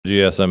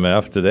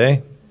GSMF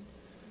today.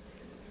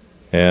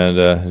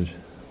 And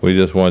we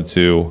just want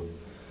to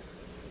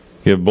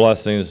give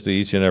blessings to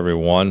each and every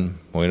one.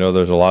 We know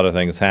there's a lot of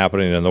things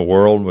happening in the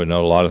world. We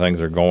know a lot of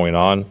things are going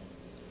on.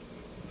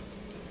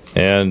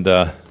 And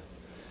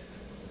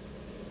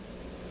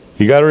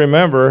you got to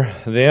remember,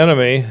 the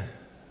enemy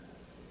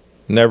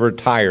never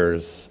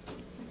tires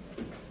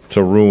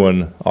to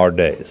ruin our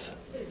days.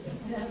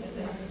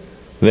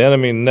 The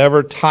enemy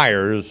never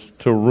tires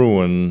to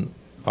ruin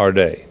our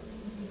day.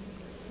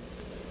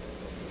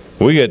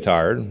 We get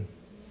tired.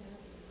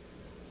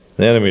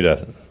 The enemy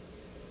doesn't.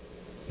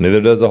 Neither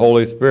does the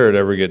Holy Spirit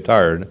ever get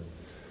tired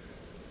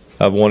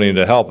of wanting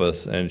to help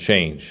us and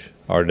change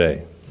our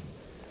day.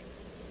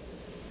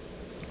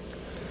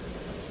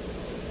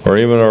 Or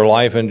even our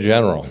life in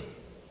general.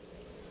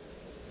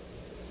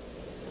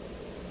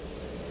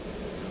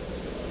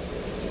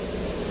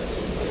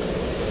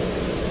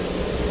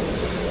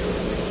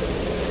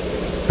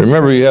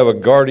 Remember, you have a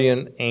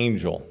guardian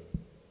angel.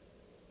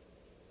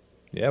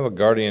 You have a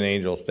guardian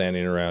angel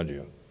standing around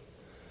you.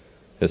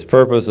 His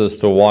purpose is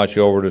to watch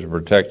over, to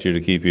protect you,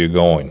 to keep you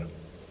going.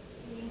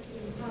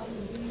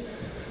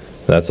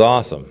 That's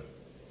awesome.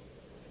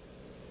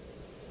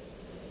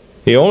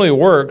 He only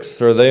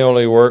works, or they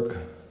only work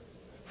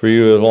for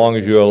you as long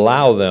as you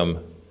allow them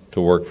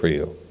to work for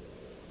you.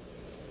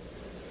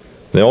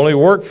 They only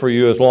work for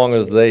you as long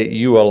as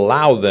you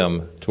allow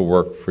them to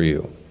work for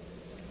you.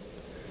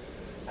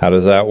 How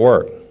does that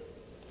work?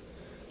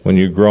 When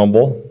you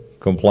grumble,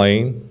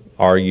 complain,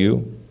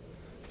 argue,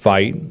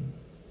 fight,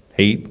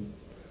 hate,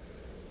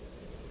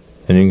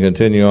 and you can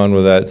continue on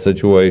with that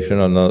situation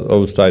on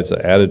those types of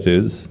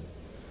attitudes,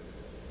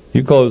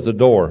 you close the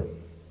door.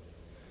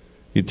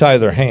 You tie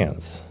their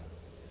hands,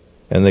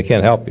 and they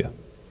can't help you.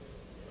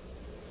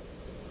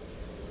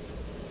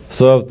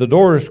 So if the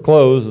door is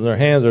closed and their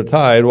hands are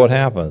tied, what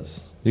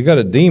happens? You got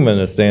a demon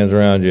that stands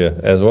around you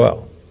as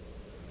well.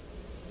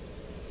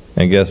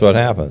 And guess what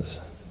happens?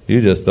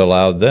 You just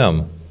allowed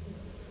them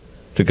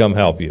to come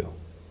help you.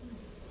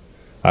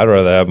 I'd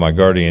rather have my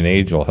guardian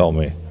angel help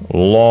me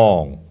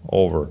long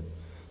over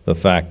the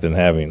fact than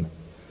having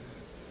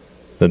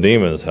the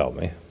demons help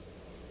me.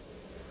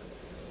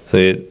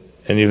 See,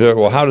 and you think,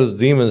 well, how does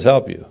demons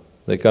help you?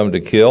 They come to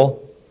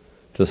kill,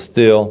 to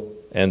steal,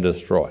 and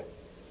destroy.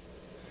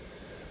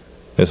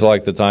 It's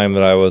like the time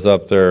that I was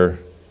up there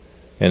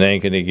in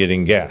Ankeny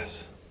getting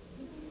gas.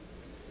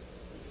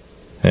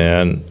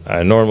 And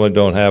I normally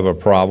don't have a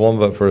problem,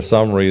 but for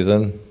some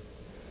reason,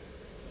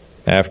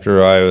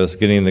 after I was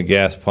getting the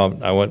gas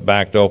pumped, I went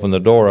back to open the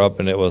door up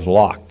and it was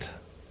locked.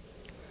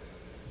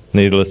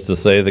 Needless to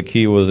say, the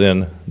key was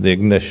in the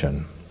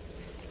ignition.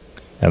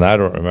 And I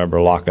don't remember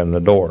locking the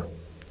door.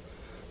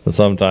 But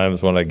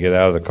sometimes when I get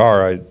out of the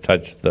car, I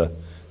touch the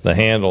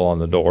handle on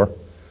the door,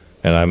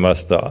 and I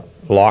must have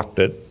locked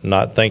it,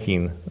 not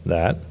thinking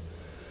that.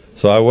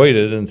 So I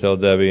waited until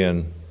Debbie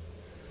and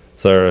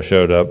Sarah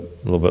showed up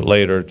a little bit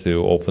later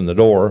to open the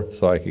door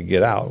so I could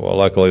get out. Well,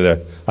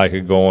 luckily I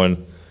could go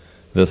in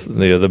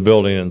the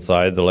building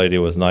inside. The lady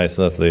was nice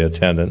enough, the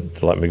attendant,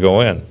 to let me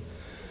go in.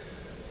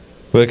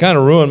 But it kind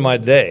of ruined my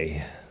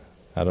day.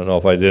 I don't know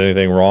if I did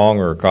anything wrong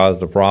or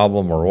caused a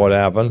problem or what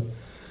happened.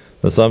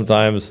 But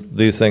sometimes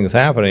these things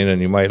happening,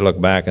 and you might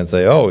look back and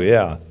say, oh,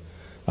 yeah,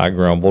 I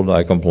grumbled,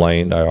 I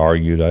complained, I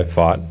argued, I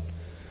fought.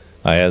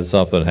 I had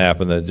something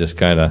happen that just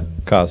kind of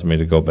caused me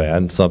to go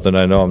bad, something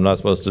I know I'm not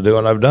supposed to do,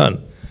 and I've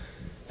done.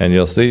 And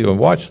you'll see and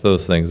watch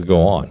those things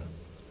go on.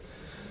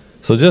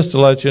 So just to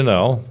let you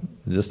know,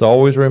 just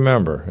always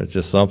remember, it's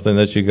just something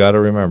that you got to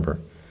remember.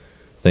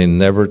 They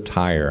never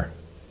tire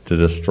to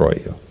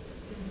destroy you.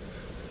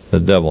 The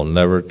devil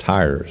never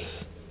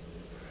tires.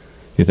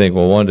 You think,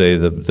 well, one day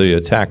the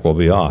attack will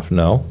be off.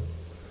 No.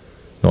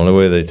 The only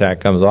way the attack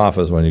comes off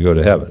is when you go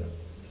to heaven.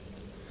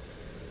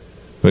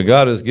 But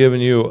God has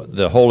given you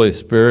the Holy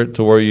Spirit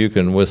to where you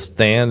can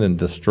withstand and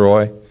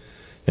destroy,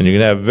 and you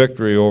can have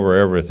victory over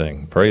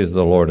everything. Praise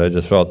the Lord. I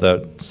just felt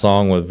that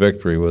song with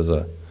victory was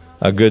a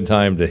good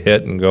time to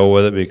hit and go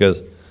with it,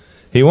 because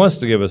He wants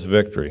to give us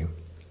victory.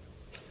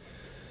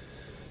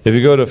 If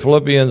you go to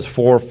Philippians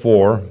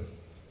 4:4,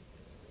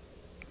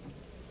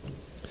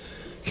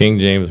 King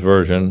James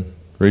Version,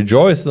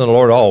 rejoice in the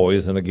Lord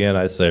always, and again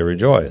I say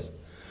rejoice.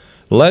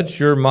 Let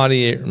your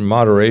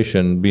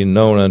moderation be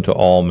known unto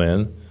all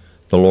men.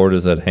 The Lord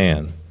is at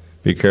hand.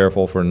 Be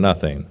careful for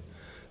nothing,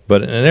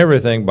 but in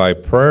everything by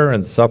prayer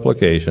and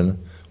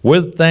supplication,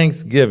 with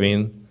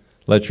thanksgiving,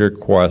 let your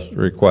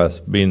requests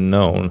be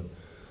known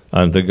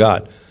unto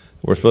God.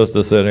 We're supposed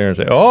to sit here and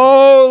say,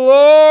 oh,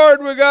 Lord,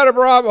 we got a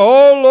problem.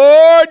 Oh,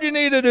 Lord, you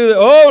need to do that.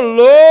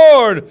 Oh,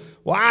 Lord,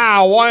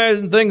 wow, why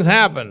hasn't things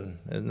happened?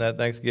 Isn't that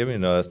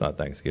Thanksgiving? No, that's not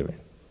Thanksgiving.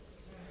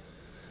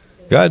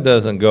 God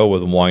doesn't go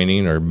with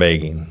whining or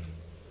begging.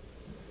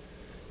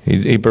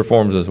 He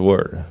performs His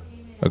word,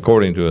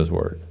 according to His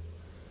word.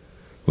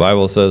 The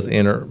Bible says,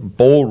 enter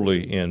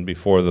boldly in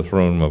before the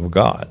throne of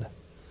God.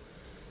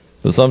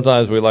 So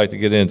sometimes we like to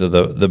get into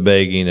the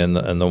begging and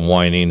the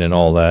whining and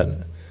all that,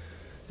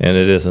 and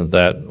it isn't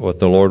that what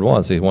the Lord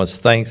wants. He wants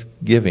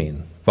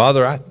thanksgiving.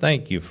 Father, I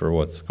thank you for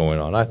what's going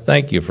on. I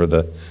thank you for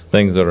the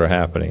things that are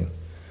happening.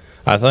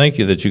 I thank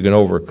you that you can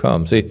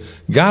overcome. See,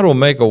 God will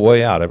make a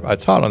way out. I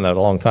taught on that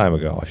a long time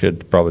ago. I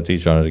should probably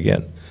teach on it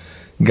again.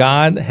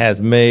 God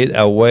has made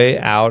a way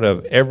out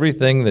of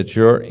everything that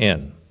you're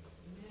in.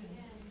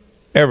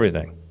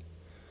 Everything.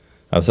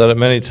 I've said it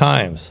many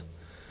times.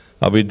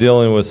 I'll be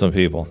dealing with some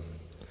people,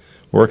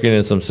 working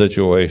in some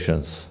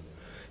situations,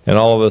 and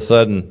all of a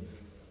sudden,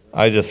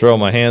 I just throw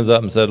my hands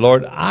up and said,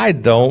 Lord, I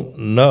don't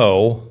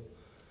know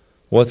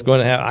what's going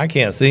to happen. I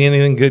can't see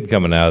anything good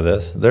coming out of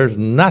this. There's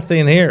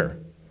nothing here.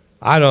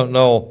 I don't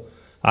know.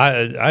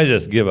 I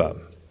just give up.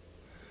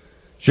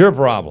 It's your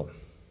problem.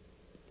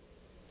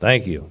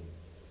 Thank you.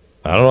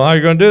 I don't know how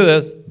you're going to do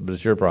this, but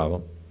it's your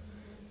problem.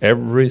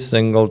 Every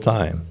single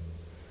time,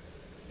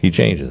 he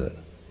changes it.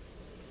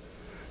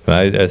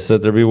 And I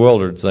sit there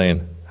bewildered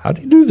saying, how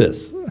do you do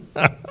this?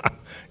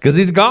 Because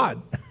he's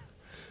God.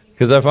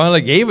 Because I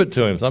finally gave it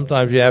to him.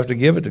 Sometimes you have to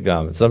give it to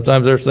God.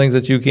 Sometimes there's things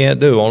that you can't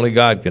do. Only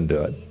God can do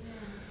it.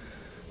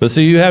 But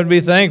see, you have to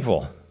be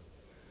thankful.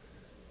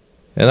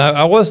 And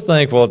I was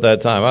thankful at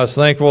that time. I was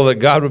thankful that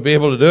God would be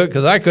able to do it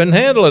because I couldn't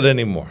handle it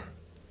anymore.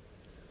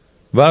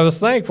 But I was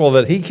thankful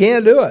that he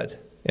can do it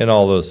in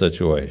all those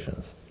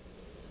situations.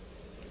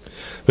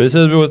 But it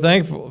says, with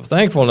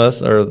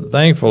thankfulness, or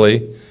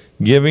thankfully,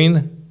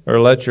 giving, or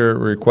let your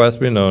request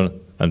be known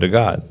unto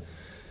God.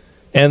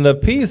 And the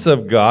peace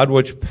of God,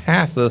 which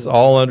passeth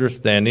all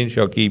understanding,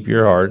 shall keep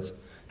your hearts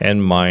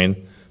and mind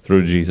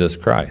through Jesus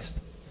Christ.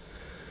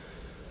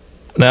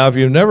 Now, if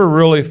you've never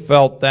really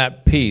felt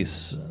that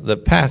peace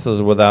that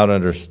passes without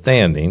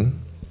understanding,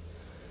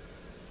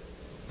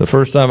 the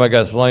first time I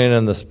got slain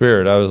in the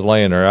Spirit, I was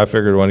laying there. I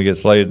figured when you get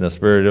slain in the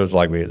Spirit, it was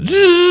like me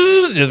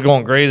just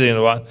going crazy. And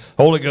the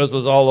Holy Ghost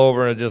was all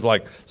over, and it just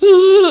like,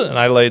 and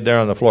I laid there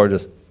on the floor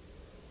just,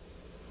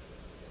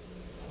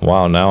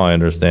 wow, now I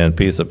understand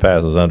peace that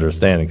passes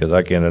understanding, because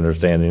I can't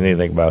understand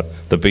anything about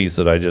the peace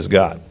that I just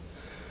got.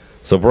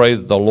 So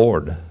praise the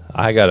Lord.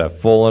 I got a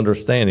full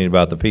understanding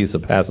about the peace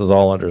that passes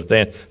all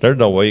understanding. There's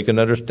no way you can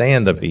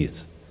understand the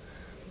peace.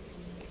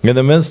 In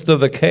the midst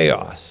of the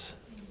chaos,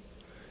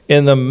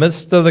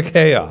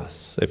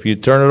 if you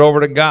turn it over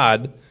to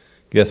God,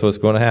 guess what's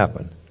going to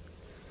happen?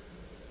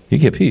 You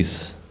get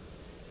peace.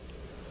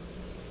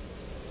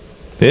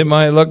 It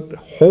might look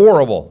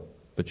horrible,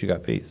 but you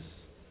got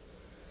peace.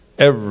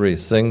 Every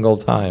single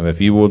time,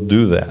 if you will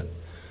do that.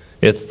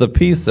 It's the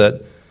peace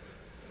that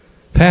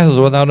passes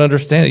without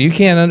understanding. You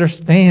can't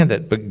understand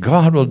it, but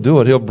God will do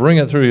it. He'll bring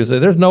it through you. Say,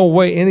 there's no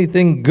way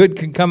anything good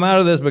can come out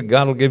of this, but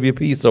God will give you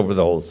peace over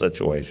the whole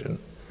situation.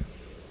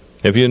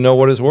 If you know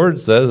what his word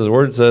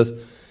says,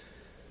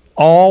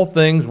 all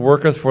things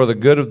worketh for the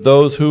good of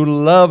those who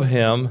love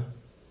him.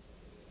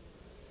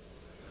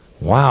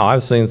 Wow,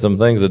 I've seen some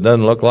things that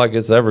doesn't look like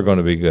it's ever going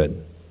to be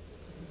good.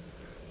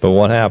 But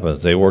what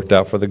happens? They worked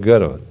out for the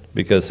good of it.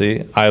 Because,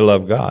 see, I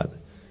love God.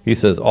 He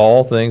says,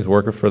 all things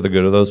worketh for the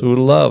good of those who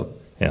love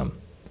him.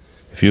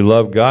 If you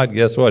love God,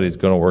 guess what? He's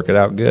going to work it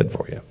out good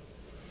for you.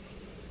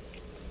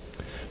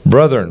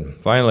 Brethren,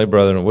 finally,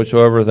 brethren,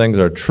 whatsoever things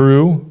are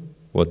true,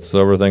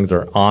 whatsoever things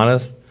are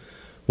honest,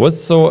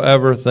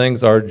 whatsoever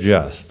things are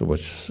just,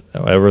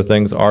 whatsoever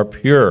things are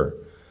pure,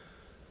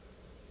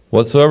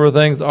 whatsoever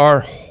things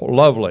are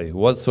lovely,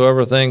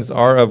 whatsoever things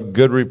are of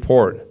good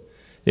report,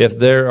 if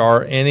there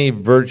are any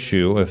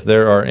virtue, if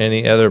there are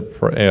any other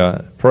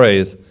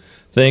praise,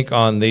 think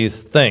on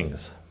these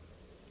things.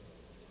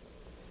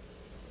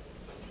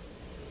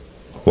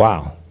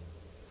 Wow.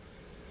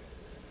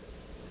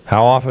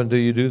 How often do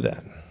you do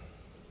that?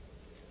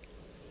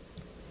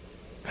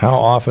 How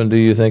often do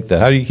you think that?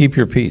 How do you keep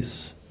your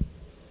peace?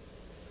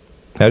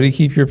 How do you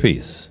keep your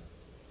peace?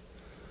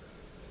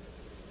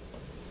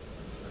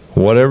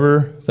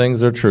 Whatever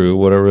things are true,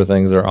 whatever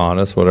things are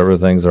honest, whatever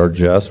things are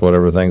just,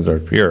 whatever things are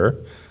pure,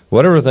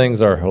 whatever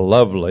things are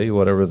lovely,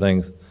 whatever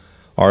things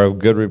are of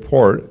good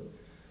report,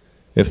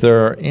 if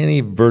there are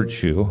any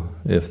virtue,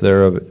 if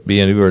there be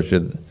any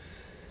virtue,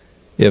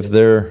 if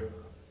there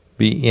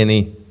be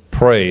any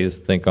praise,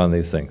 think on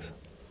these things.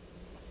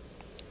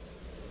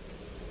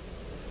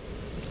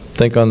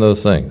 Think on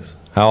those things.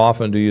 How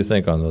often do you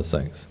think on those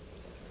things?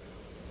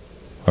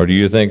 Or do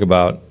you think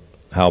about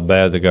how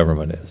bad the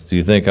government is? Do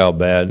you think how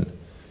bad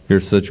your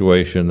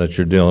situation that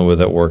you're dealing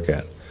with at work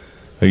at?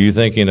 Are you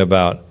thinking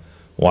about,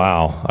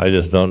 wow, I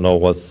just don't know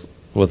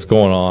what's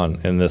going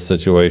on in this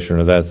situation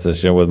or that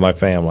situation with my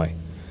family?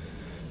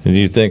 And do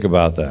you think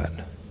about that?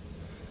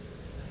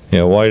 You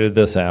know, why did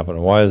this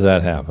happen? Why does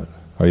that happen?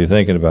 Are you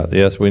thinking about it?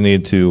 Yes, we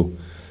need to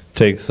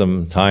take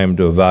some time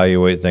to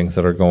evaluate things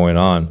that are going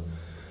on.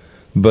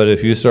 But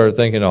if you start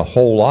thinking a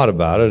whole lot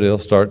about it, it'll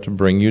start to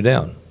bring you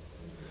down.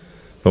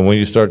 But when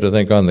you start to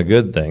think on the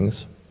good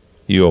things,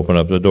 you open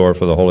up the door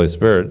for the Holy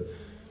Spirit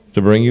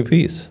to bring you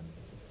peace.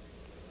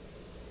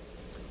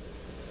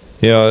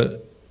 You know,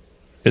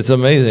 it's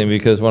amazing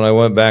because when I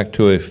went back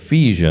to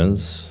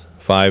Ephesians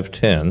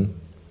 5:10,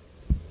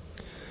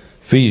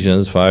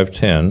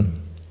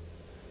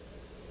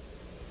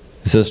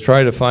 it says,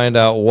 try to find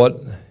out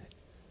what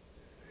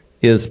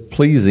is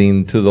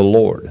pleasing to the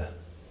Lord?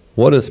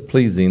 What is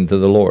pleasing to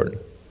the Lord?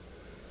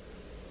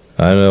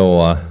 I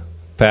know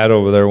Pat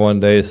over there one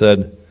day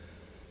said,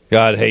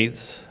 God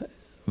hates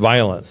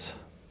violence.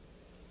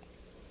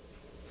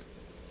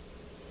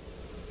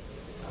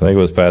 I think it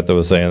was Pat that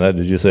was saying that.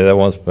 Did you say that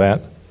once,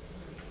 Pat?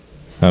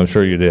 I'm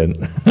sure you did.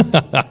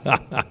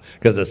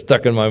 Because it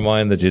stuck in my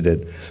mind that you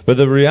did. But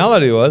the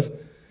reality was,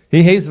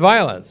 he hates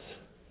violence.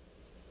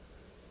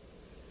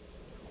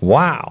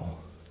 Wow.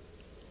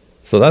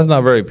 So that's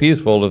not very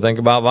peaceful to think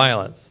about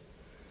violence.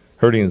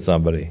 Hurting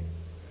somebody.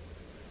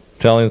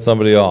 Telling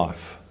somebody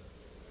off.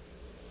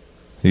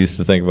 I used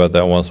to think about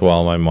that once in a while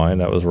in my mind.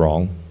 That was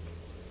wrong.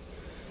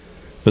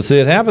 But see,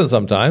 it happens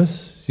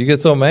sometimes. You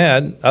get so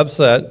mad,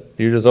 upset,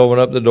 you just open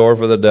up the door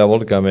for the devil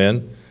to come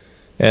in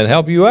and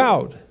help you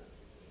out.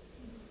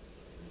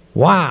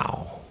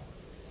 Wow.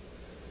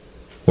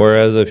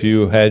 Whereas if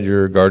you had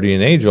your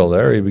guardian angel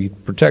there, he'd be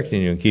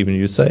protecting you and keeping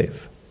you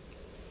safe.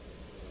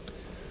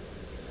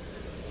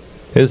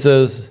 It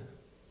says,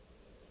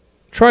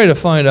 try to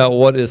find out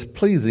what is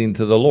pleasing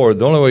to the Lord.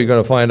 The only way you're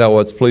going to find out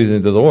what's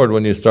pleasing to the Lord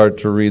when you start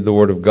to read the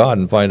Word of God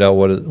and find out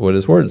what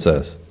His Word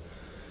says.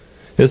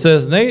 It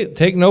says,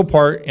 take no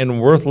part in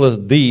worthless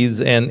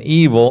deeds and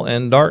evil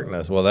and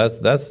darkness. Well,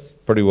 that's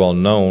pretty well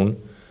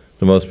known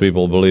to most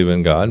people who believe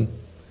in God.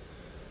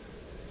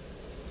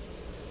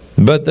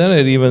 But then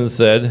it even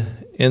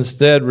said,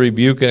 instead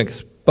rebuke and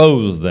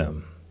expose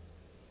them.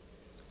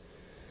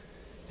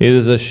 It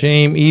is a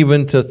shame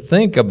even to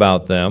think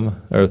about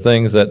them, or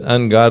things that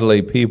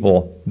ungodly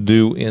people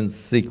do in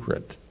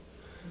secret.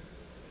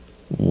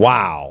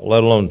 Wow,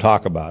 let alone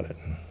talk about it.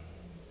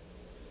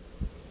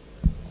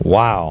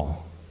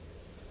 Wow.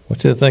 What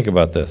do you think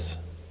about this?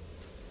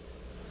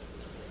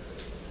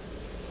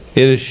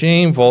 It is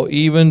shameful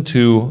even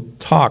to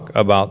talk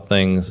about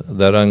things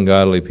that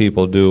ungodly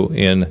people do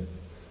in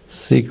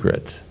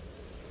secret.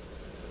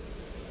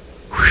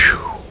 Whew.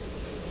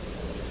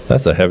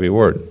 That's a heavy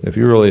word, if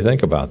you really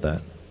think about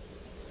that.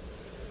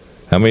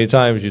 How many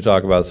times you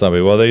talk about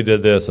somebody, well, they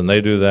did this and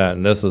they do that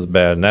and this is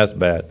bad and that's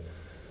bad.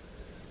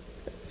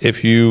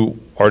 If you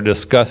are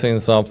discussing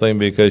something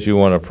because you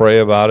want to pray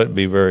about it,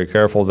 be very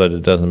careful that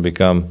it doesn't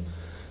become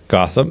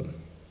gossip.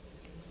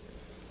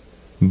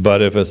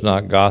 But if it's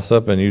not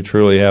gossip and you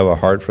truly have a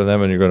heart for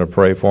them and you're going to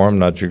pray for them,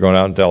 not you're going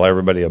out and tell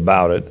everybody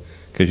about it,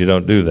 because you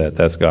don't do that,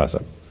 that's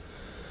gossip.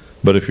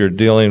 But if you're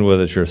dealing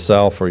with it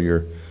yourself, or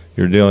you're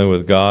dealing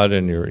with God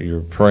and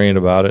you're praying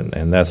about it,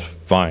 and that's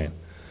fine.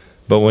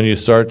 But when you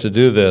start to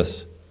do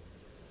this,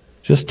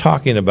 just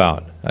talking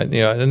about, I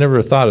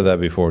never thought of that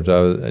before.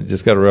 I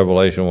just got a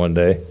revelation one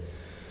day.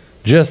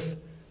 Just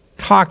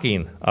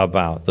talking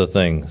about the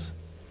things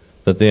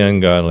that the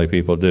ungodly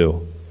people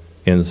do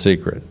in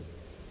secret.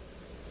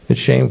 It's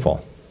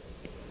shameful.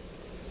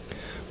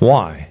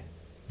 Why?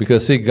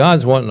 Because, see,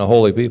 God's wanting a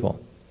holy people.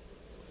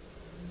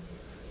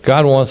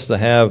 God wants to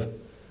have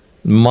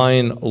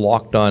mind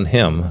locked on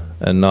Him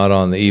and not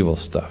on the evil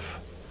stuff.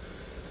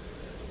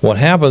 What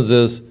happens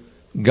is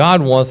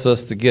God wants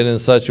us to get in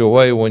such a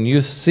way when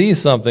you see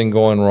something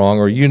going wrong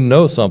or you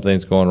know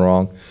something's going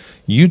wrong,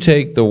 you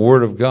take the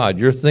Word of God.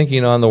 You're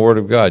thinking on the Word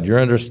of God. You're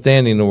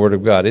understanding the Word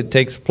of God. It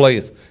takes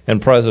place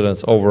and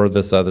precedence over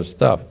this other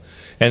stuff.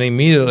 And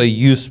immediately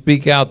you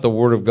speak out the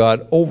Word of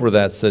God over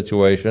that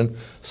situation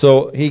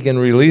so He can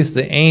release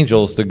the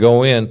angels to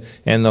go in,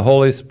 and the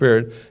Holy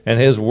Spirit and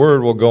His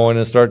Word will go in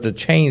and start to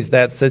change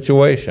that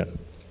situation.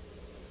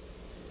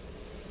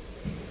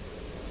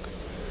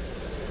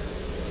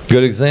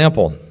 Good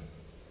example.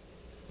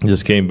 It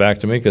just came back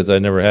to me because I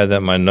never had that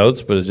in my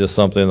notes, but it's just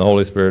something the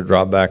Holy Spirit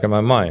dropped back in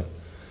my mind.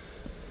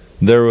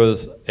 There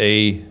was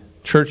a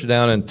church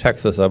down in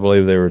Texas, I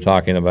believe they were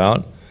talking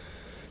about,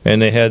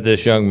 and they had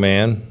this young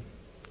man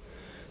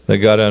that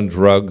got on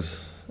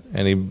drugs,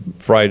 and he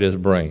fried his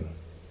brain.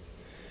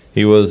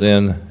 He was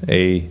in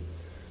a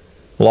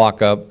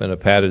lockup in a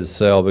padded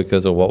cell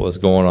because of what was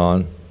going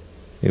on.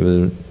 So he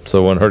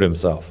wouldn't hurt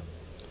himself.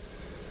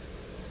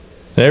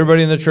 And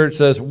everybody in the church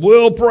says,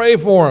 we'll pray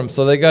for him.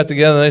 So they got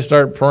together and they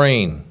started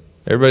praying.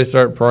 Everybody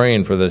started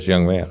praying for this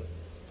young man.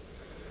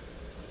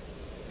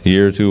 A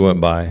year or two went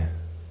by.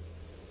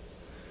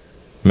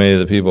 Many of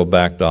the people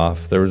backed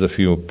off. There was a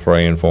few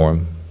praying for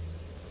him.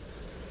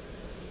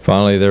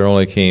 Finally, there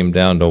only came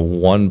down to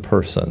one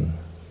person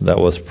that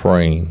was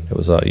praying. It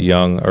was a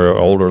young or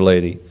older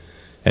lady,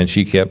 and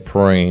she kept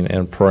praying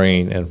and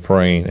praying and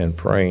praying and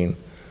praying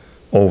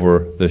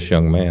over this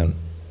young man.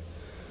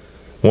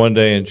 One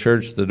day in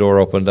church, the door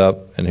opened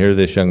up, and here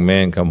this young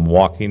man come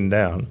walking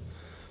down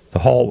the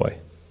hallway.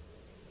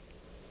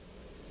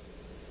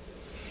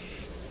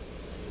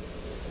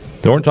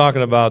 They weren't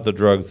talking about the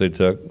drugs they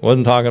took.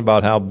 Wasn't talking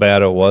about how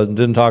bad it was.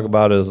 Didn't talk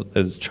about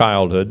his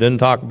childhood. Didn't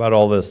talk about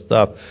all this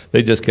stuff.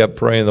 They just kept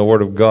praying the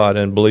Word of God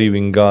and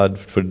believing God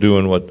for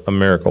doing a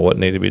miracle, what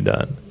needed to be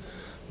done.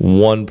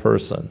 One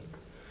person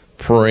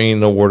praying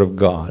the Word of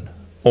God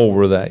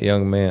over that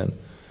young man.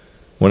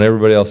 When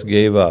everybody else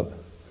gave up,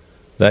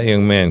 that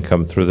young man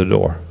come through the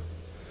door.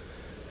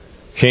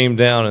 Came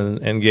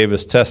down and gave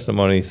his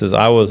testimony. He says,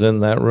 I was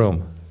in that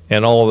room,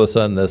 And all of a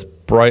sudden, this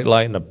bright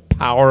light and the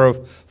power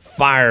of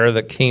fire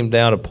that came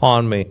down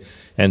upon me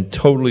and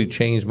totally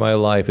changed my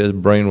life. His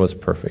brain was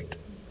perfect.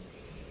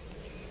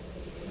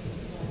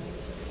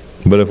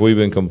 But if we've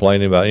been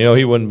complaining about it,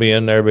 he wouldn't be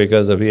in there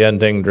because if he hadn't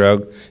taken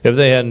drugs, if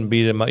they hadn't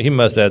beat him up, he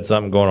must have had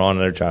something going on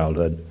in their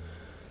childhood.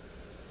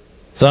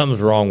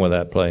 Something's wrong with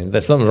that place.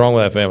 Something's wrong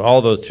with that family.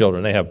 All those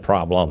children, they have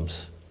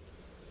problems.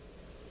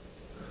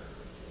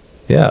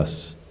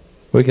 Yes,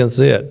 we can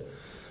see it.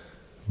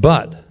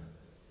 But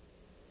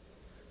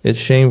it's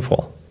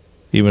shameful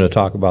even to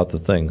talk about the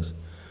things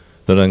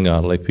that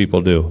ungodly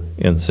people do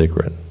in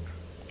secret.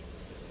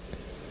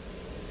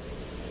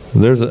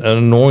 There's an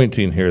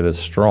anointing here that's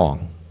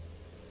strong.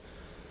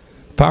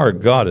 The power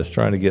of God is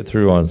trying to get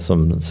through on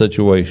some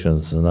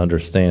situations and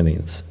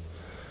understandings.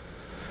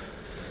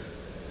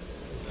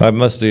 I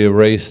must have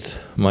erased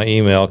my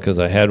email because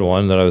I had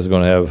one that I was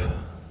going to have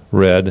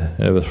read.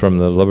 It was from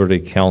the Liberty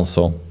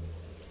Council.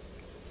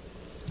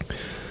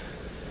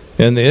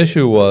 And the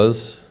issue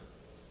was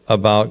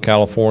about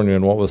California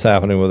and what was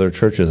happening with their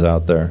churches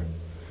out there.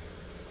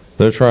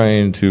 They're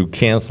trying to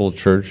cancel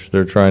church.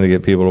 They're trying to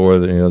get people to where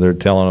they're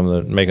telling them,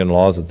 that making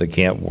laws that they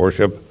can't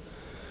worship,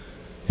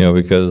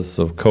 because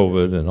of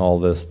COVID and all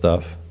this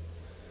stuff.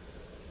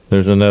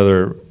 There's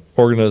another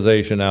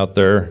organization out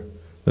there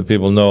that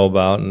people know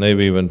about, and they've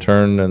even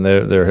turned, and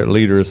their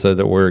leaders said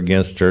that we're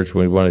against church.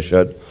 We want to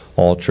shut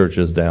all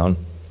churches down.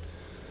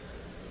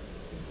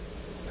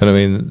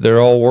 And they're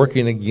all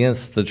working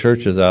against the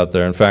churches out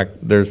there. In fact,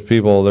 there's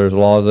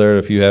laws there.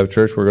 If you have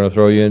church, we're going to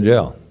throw you in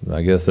jail.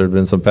 I guess there's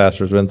been some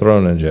pastors been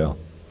thrown in jail.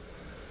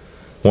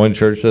 One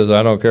church says,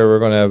 I don't care, we're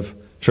going to have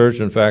church.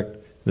 In fact,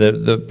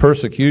 the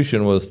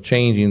persecution was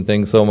changing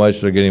things so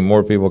much, they're getting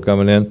more people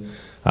coming in.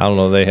 I don't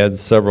know, they had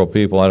several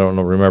people, I don't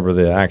remember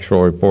the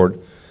actual report.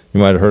 You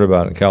might have heard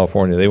about it in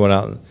California. They went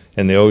out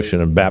in the ocean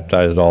and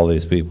baptized all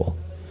these people.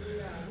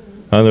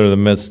 Under the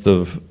midst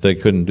of, they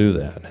couldn't do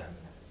that.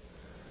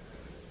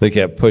 They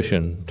kept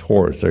pushing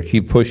towards, they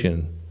keep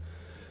pushing.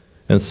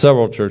 And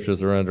several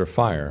churches are under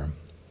fire.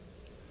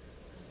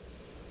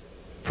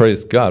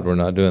 Praise God, we're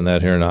not doing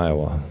that here in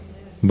Iowa.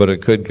 But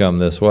it could come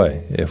this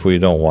way if we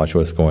don't watch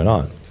what's going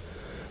on.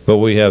 But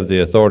we have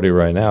the authority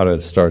right now to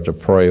start to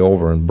pray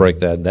over and break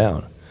that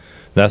down.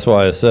 That's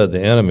why I said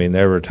the enemy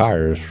never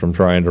tires from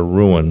trying to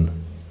ruin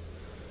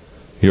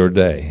your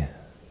day,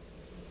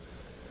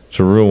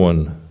 to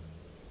ruin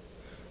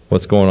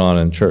what's going on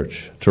in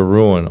church, to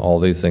ruin all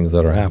these things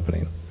that are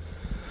happening.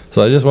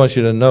 So I just want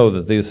you to know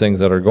that these things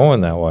that are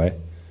going that way,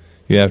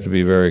 you have to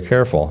be very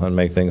careful and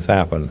make things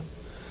happen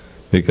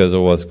because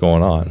of what's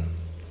going on.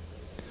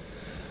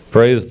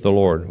 Praise the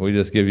Lord. We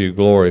just give you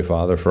glory,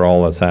 Father, for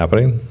all that's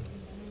happening.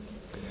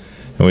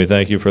 And we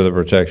thank you for the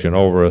protection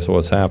over us,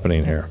 what's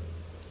happening here.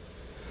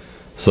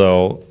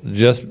 So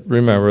just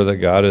remember that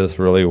God is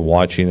really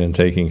watching and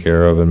taking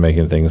care of and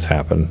making things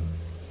happen.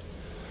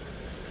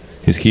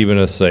 He's keeping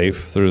us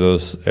safe through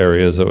those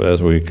areas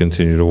as we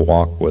continue to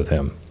walk with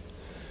him.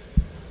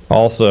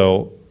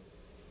 Also,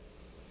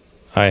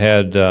 I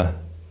had a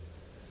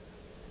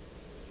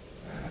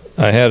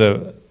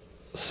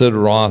Sid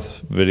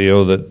Roth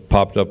video that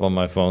popped up on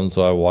my phone,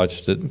 so I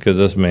watched it because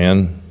this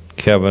man,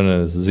 Kevin,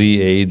 is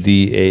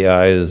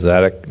Zadai,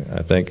 Zadok,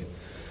 I think.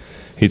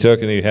 He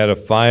took and he had a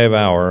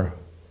 5-hour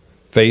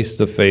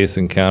face-to-face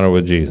encounter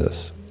with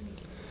Jesus,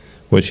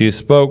 which he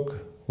spoke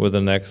with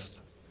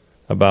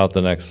about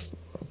the next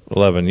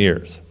 11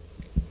 years.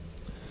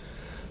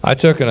 I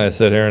took and I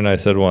sat here and I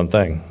said one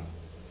thing.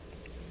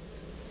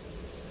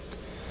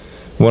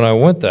 When I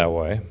went that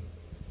way,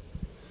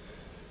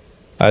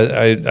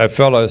 I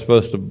felt I was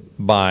supposed to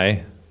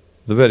buy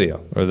the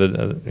video or the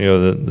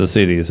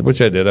CDs,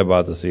 which I did. I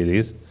bought the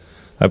CDs.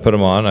 I put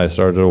them on. I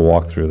started to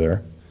walk through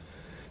there.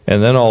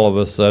 And then all of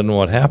a sudden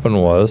what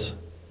happened was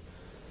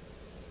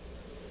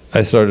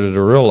I started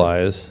to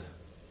realize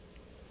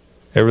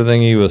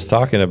everything he was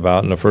talking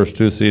about in the first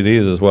 2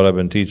 CDs is what I've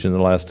been teaching the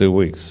last 2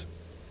 weeks.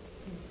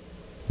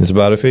 It's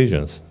about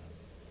Ephesians.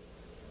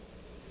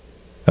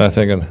 And I'm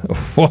thinking,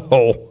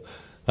 whoa,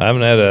 I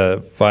haven't had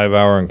a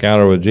 5-hour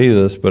encounter with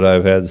Jesus, but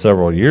I've had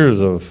several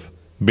years of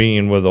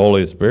being with the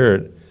Holy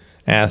Spirit,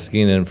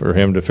 asking and for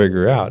him to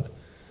figure out.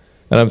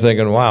 And I'm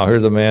thinking, wow,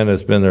 here's a man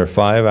that's been there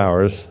 5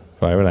 hours,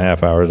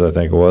 5.5 hours I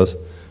think it was,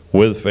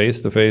 with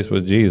face-to-face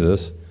with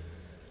Jesus,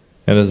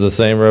 and it's the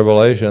same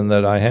revelation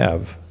that I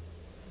have.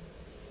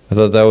 I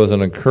thought that was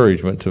an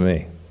encouragement to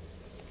me,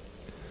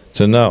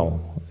 to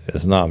know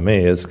it's not me,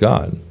 it's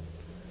God.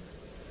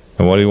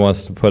 And what he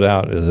wants to put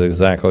out is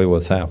exactly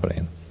what's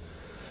happening.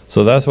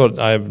 So that's what,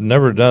 I've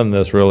never done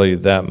this really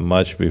that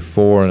much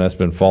before, and that's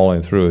been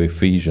falling through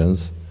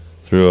Ephesians,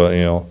 through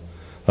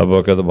a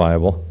book of the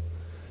Bible,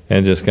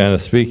 and just kind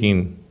of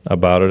speaking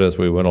about it as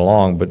we went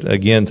along. But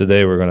again,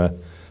 today we're going to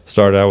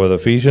start out with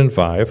Ephesians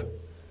 5,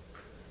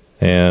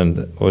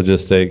 and we'll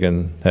just take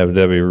and have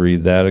Debbie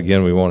read that.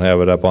 Again, we won't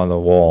have it up on the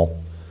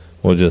wall.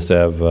 We'll just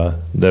have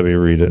Debbie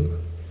read it.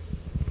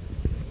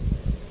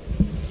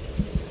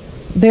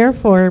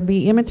 Therefore,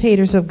 be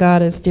imitators of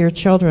God as dear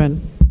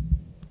children.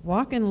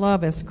 walk in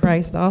love as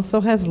Christ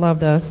also has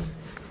loved us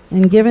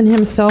and given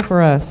himself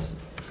for us,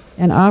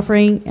 an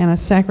offering and a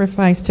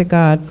sacrifice to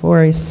God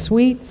for a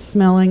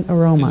sweet-smelling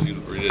aroma. Did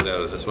you read it out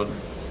of this one?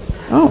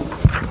 Oh.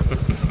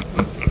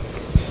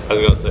 I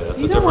was going to say, that's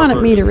a different version. You don't want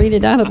me to read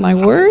it out of my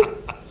word?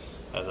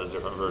 That's a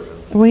different version.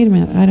 Wait a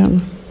minute, I don't know.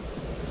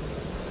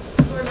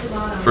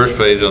 First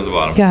page on the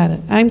bottom. Got it.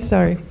 I'm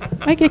sorry.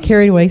 I get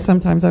carried away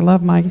sometimes. I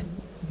love my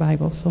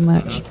Bible so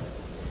much.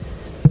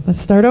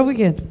 Let's start over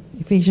again.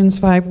 Ephesians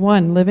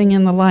 5:1, living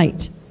in the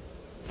light.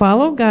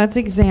 Follow God's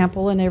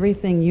example in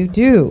everything you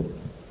do,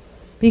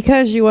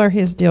 because you are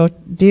his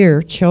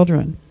dear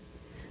children.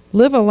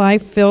 Live a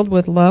life filled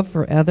with love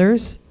for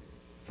others,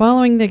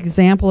 following the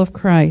example of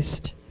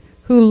Christ,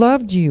 who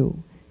loved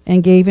you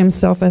and gave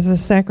himself as a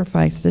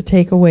sacrifice to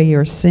take away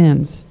your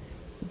sins.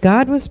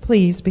 God was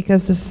pleased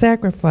because the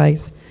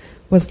sacrifice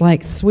was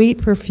like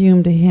sweet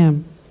perfume to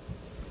him.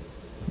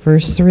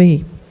 Verse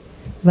 3,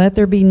 let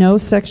there be no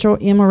sexual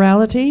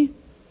immorality,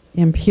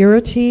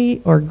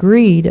 impurity, or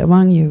greed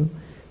among you.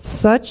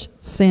 Such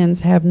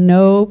sins have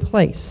no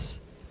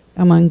place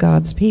among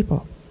God's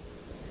people.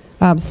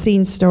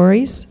 Obscene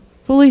stories,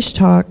 foolish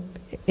talk,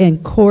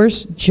 and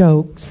coarse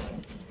jokes,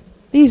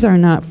 these are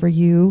not for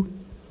you.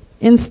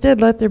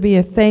 Instead, let there be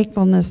a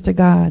thankfulness to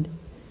God.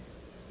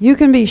 You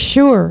can be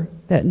sure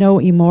that no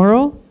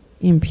immoral,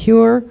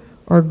 impure,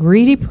 or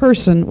greedy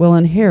person will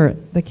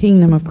inherit the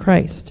kingdom of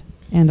Christ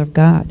and of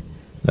God.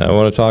 Now, I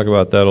want to talk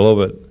about that a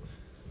little bit.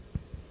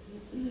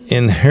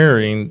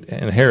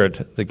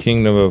 Inherit the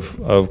kingdom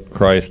of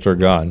Christ or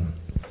God.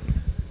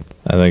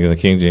 I think in the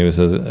King James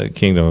it says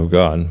kingdom of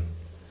God.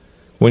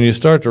 When you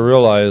start to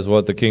realize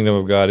what the kingdom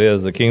of God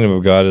is, the kingdom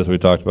of God, as we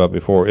talked about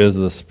before, is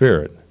the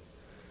Spirit.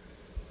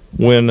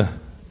 When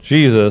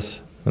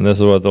Jesus, and this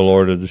is what the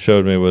Lord had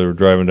showed me when we were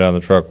driving down the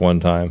truck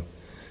one time,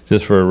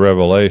 just for a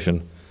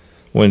revelation,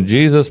 when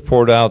Jesus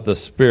poured out the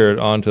Spirit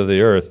onto the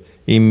earth,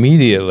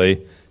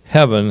 immediately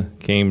heaven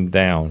came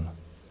down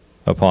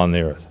upon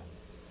the earth.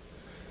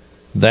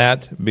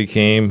 That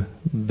became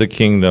the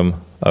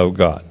kingdom of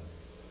God.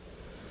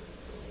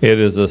 It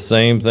is the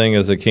same thing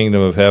as the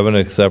kingdom of heaven,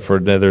 except for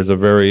there's a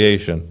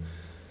variation.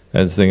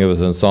 I think it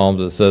was in Psalms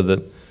that said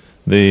that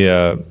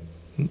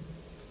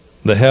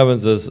the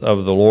heavens is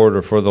of the Lord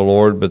or for the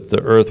Lord, but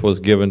the earth was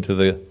given to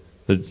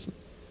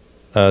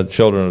the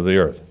children of the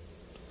earth,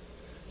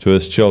 to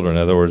his children.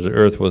 In other words, the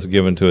earth was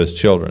given to his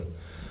children.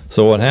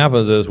 So what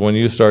happens is when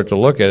you start to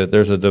look at it,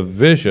 there's a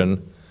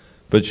division,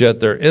 but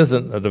yet there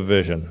isn't a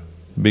division.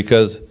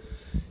 Because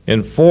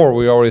in 4,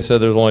 we already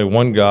said there's only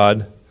one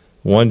God,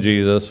 one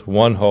Jesus,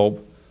 one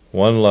hope,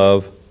 one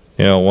love,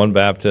 one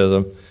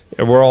baptism.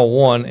 And we're all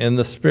one in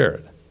the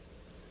Spirit.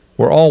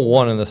 We're all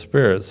one in the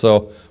Spirit.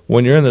 So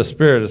when you're in the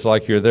Spirit, it's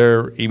like you're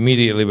there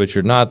immediately, but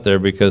you're not there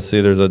because,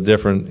 see, there's a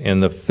difference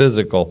in the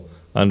physical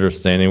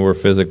understanding. We're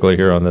physically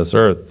here on this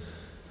earth.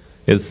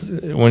 It's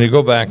when you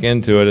go back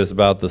into it, it's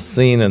about the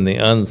seen and the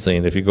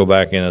unseen. If you go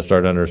back in and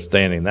start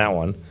understanding that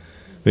one,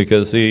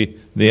 because see,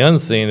 the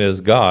unseen is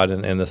God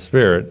and the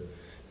Spirit.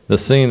 The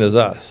seen is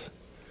us.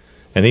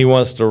 And he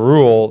wants to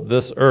rule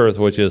this earth,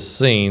 which is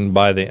seen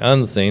by the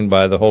unseen,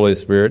 by the Holy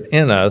Spirit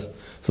in us,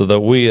 so that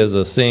we as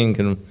a seen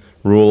can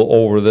rule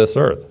over this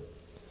earth.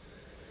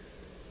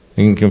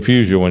 It can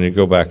confuse you when you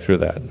go back through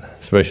that,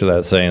 especially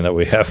that saying that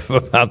we have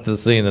about the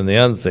seen and the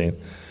unseen.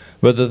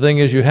 But the thing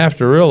is, you have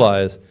to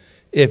realize,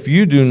 if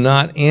you do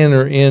not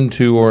enter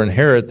into or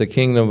inherit the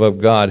kingdom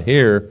of God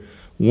here,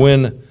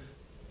 when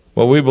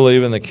what we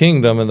believe in the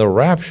kingdom and the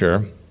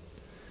rapture,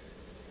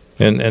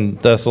 in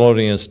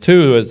Thessalonians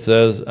 2, it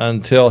says,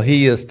 until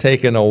he is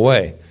taken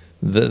away.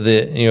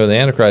 The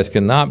Antichrist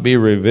cannot be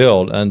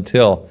revealed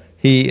until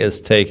he is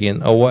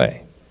taken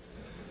away.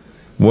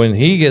 When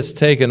he gets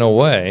taken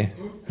away,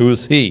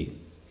 who's he?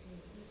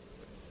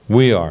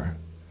 We are.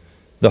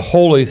 The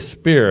Holy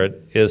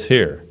Spirit is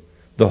here.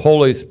 The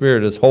Holy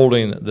Spirit is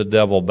holding the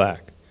devil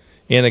back.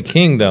 In a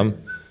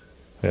kingdom,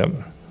 yep,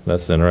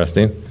 that's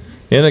interesting.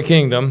 In a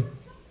kingdom,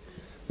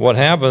 what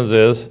happens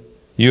is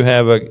you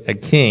have a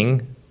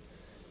king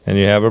and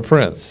you have a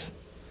prince.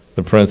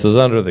 The prince is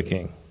under the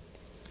king.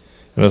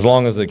 And as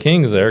long as the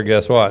king's there,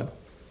 guess what?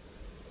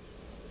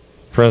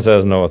 The prince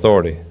has no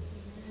authority.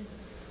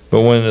 But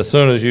as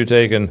soon as you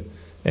take and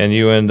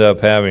you end up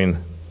having,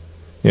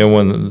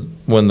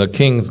 when the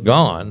king's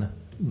gone,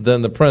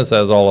 then the prince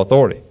has all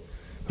authority.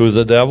 Who's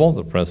the devil?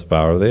 The prince of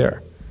power of the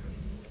air.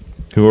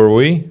 Who are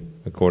we?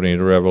 According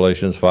to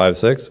Revelations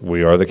 5:6,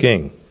 we are the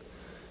king.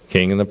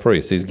 King and the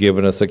priest. He's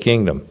given us a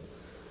kingdom.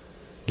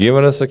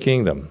 Given us a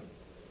kingdom.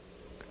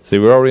 See,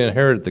 we already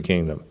inherited the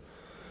kingdom.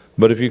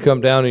 But if you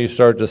come down and you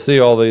start to see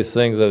all these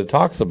things that it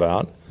talks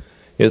about,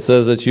 it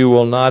says that you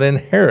will not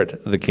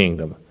inherit the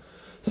kingdom.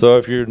 So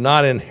if you're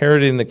not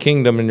inheriting the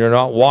kingdom and you're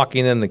not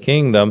walking in the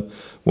kingdom,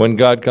 when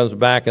God comes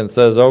back and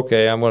says,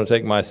 okay, I'm going to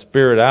take my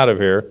spirit out of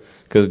here,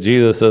 because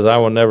Jesus says, I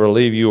will never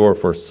leave you or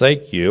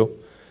forsake you,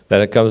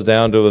 then it comes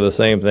down to the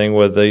same thing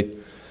with the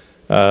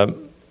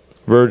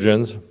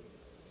virgins.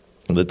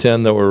 The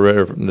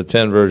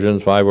 10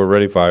 virgins, 5 were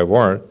ready, 5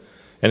 weren't.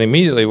 And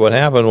immediately what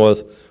happened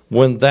was,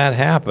 when that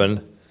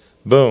happened,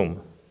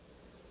 boom,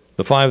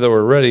 the 5 that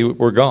were ready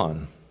were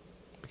gone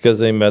because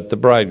they met the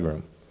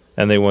bridegroom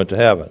and they went to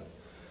heaven.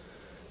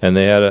 And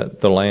they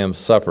had the Lamb's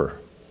Supper,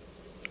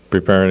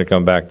 preparing to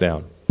come back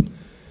down.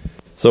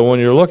 So when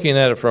you're looking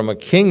at it from a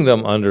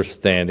kingdom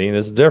understanding,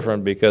 it's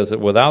different because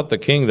without the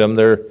kingdom,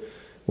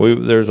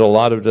 there's a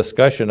lot of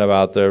discussion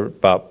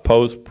about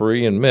post,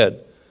 pre, and mid.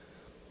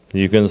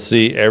 You can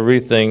see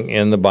everything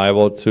in the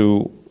Bible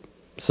to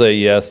say,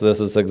 yes, this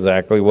is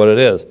exactly what it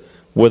is,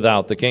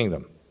 without the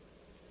kingdom.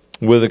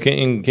 With a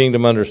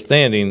kingdom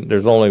understanding,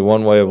 there's only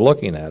one way of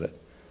looking at it,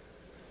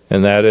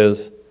 and that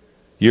is,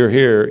 you're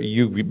here,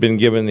 you've been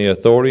given the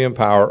authority and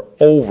power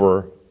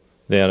over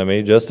the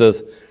enemy, just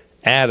as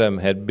Adam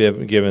had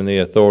been given the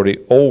authority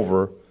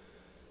over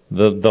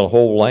the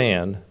whole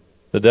land.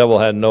 The devil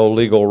had no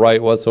legal right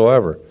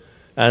whatsoever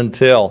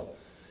until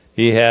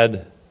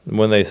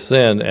when they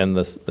sinned and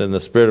the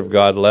Spirit of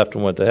God left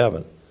and went to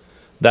heaven.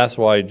 That's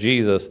why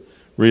Jesus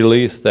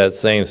released that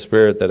same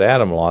Spirit that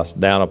Adam lost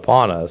down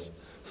upon us,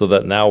 so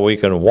that now we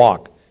can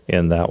walk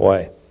in that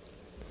way.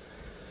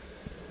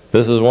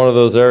 This is one of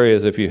those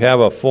areas, if you have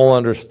a full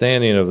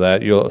understanding of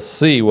that, you'll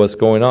see what's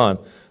going on.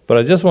 But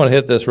I just want to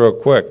hit this real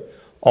quick.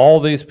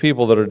 All these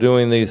people that are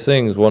doing these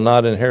things will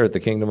not inherit the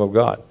kingdom of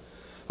God.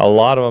 A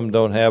lot of them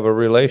don't have a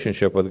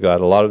relationship with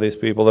God. A lot of these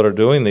people that are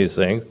doing these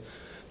things,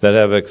 that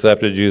have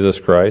accepted Jesus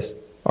Christ,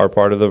 are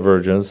part of the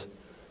virgins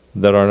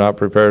that are not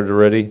prepared or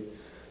ready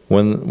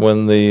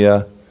when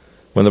the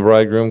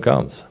bridegroom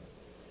comes.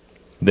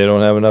 They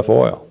don't have enough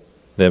oil.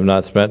 They have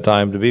not spent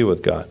time to be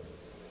with God.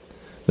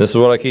 This is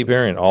what I keep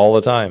hearing all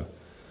the time.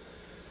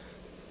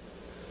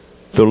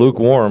 The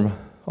lukewarm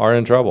are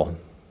in trouble.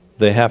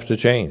 They have to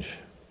change.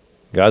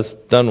 God's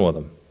done with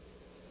them.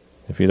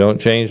 If you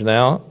don't change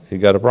now, you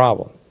got a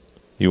problem.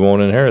 You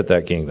won't inherit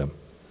that kingdom.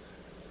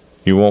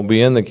 You won't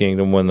be in the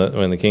kingdom when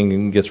the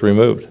kingdom gets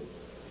removed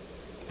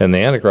and the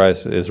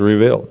Antichrist is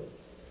revealed.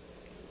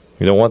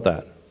 You don't want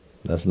that.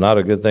 That's not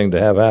a good thing to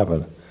have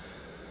happen.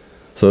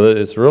 So that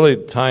it's really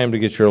time to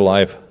get your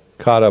life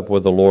caught up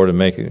with the Lord and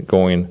make it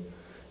going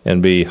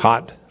and be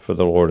hot for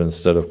the Lord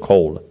instead of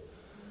cold,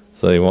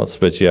 so He won't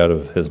spit you out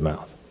of His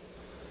mouth.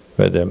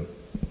 Right, Deb?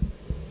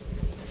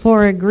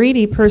 For a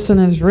greedy person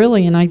is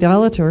really an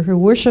idolater who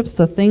worships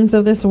the things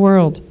of this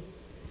world.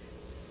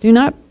 Do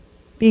not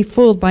be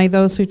fooled by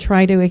those who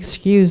try to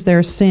excuse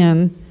their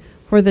sin,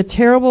 for the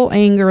terrible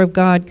anger of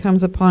God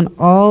comes upon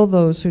all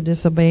those who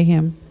disobey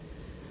Him.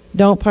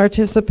 Don't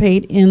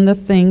participate in the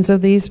things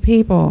of these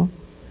people.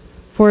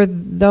 For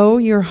though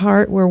your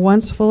heart were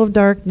once full of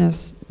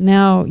darkness,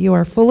 now you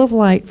are full of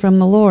light from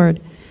the Lord,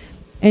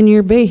 and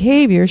your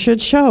behavior should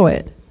show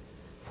it.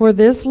 For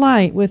this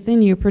light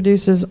within you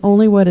produces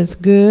only what is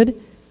good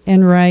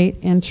and right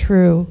and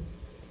true.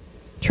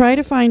 Try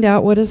to find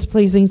out what is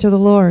pleasing to the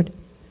Lord.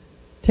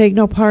 Take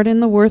no part in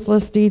the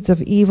worthless deeds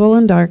of evil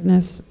and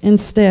darkness.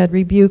 Instead,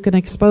 rebuke and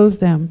expose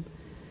them.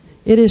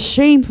 It is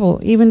shameful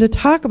even to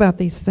talk about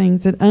these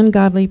things that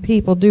ungodly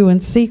people do in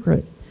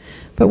secret.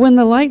 But when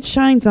the light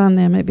shines on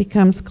them, it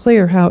becomes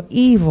clear how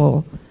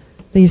evil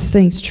these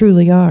things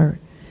truly are.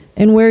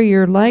 And where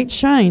your light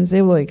shines,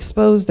 it will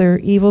expose their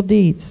evil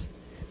deeds.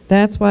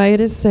 That's why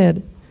it is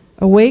said,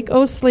 "Awake,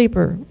 O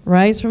sleeper,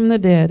 rise from the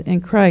dead,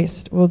 and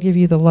Christ will give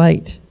you the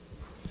light."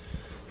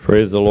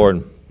 Praise the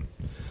Lord.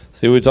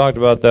 See, we talked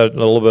about that a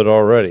little bit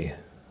already,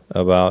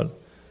 about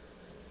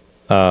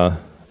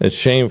it's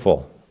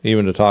shameful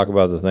even to talk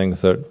about the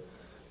things that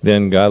the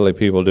ungodly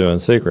people do in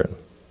secret.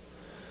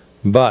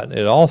 But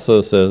it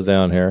also says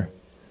down here,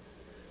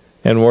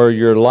 and where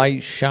your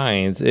light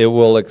shines, it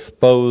will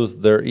expose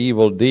their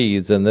evil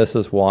deeds, and this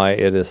is why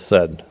it is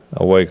said,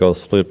 "Awake, O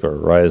sleeper,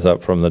 rise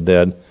up from the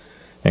dead,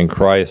 and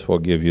Christ will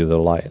give you the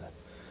light."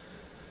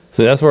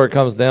 See, that's where it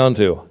comes down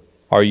to.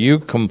 Are you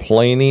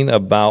complaining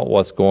about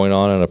what's going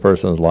on in a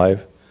person's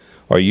life?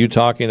 Are you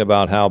talking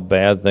about how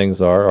bad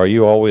things are? Are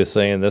you always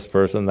saying this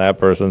person, that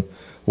person,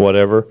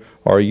 whatever?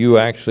 Are you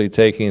actually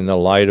taking the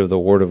light of the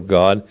Word of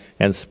God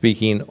and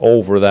speaking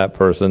over that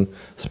person,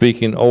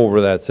 speaking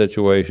over that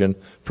situation,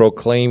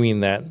 proclaiming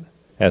that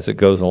as it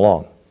goes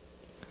along?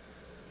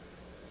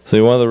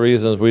 See, one of the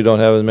reasons we don't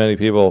have as many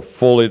people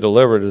fully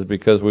delivered is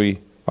because we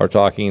are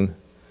talking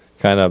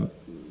kind of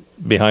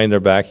behind their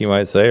back, you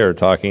might say, or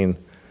talking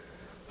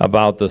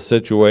about the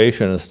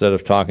situation instead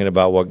of talking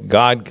about what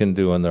God can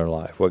do in their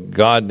life, what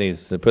God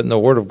needs to put in the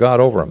Word of God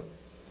over them.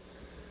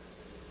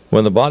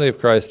 When the body of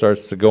Christ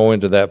starts to go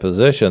into that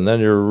position, then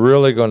you're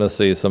really going to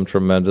see some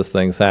tremendous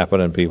things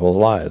happen in people's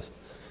lives,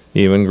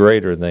 even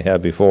greater than they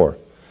had before.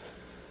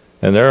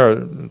 And there are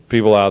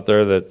people out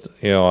there that,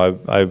 you know,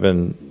 I've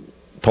been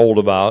told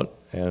about,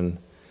 and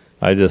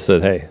I just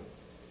said, hey,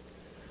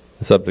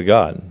 it's up to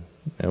God.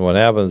 And what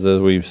happens is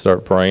we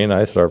start praying,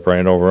 I start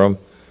praying over them,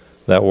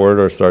 that word,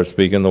 or start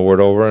speaking the word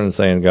over and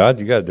saying, God,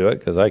 you got to do it,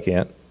 because I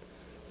can't.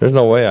 There's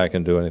no way I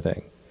can do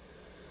anything.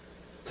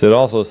 So it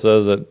also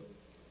says that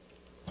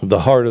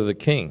the heart of the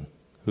king,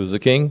 who's the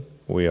king?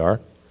 We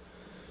are.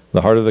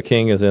 The heart of the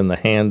king is in the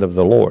hand of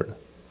the Lord.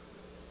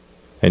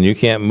 And you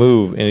can't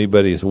move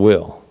anybody's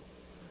will.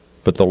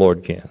 but the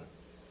Lord can.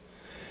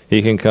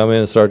 He can come in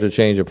and start to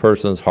change a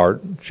person's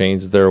heart,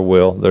 change their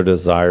will, their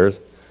desires,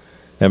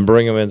 and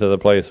bring them into the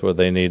place where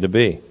they need to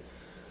be.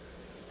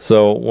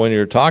 So when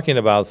you're talking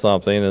about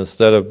something,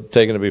 instead of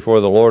taking it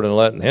before the Lord and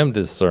letting Him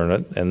discern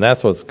it, and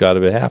that's what's got to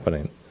be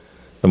happening.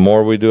 The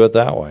more we do it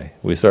that way,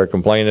 we start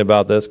complaining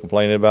about this,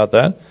 complaining about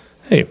that,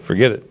 hey,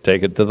 forget it.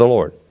 Take it to the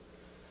Lord.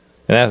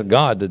 And ask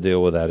God to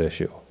deal with that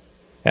issue.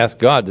 Ask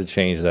God to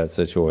change that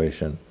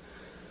situation.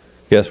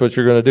 Guess what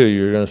you're going to do?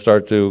 You're going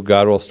to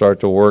God will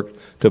start to work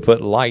to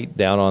put light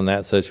down on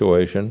that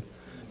situation,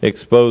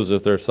 expose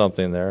if there's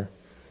something there,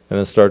 and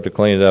then start to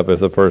clean it up if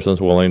the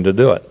person's willing to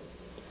do it.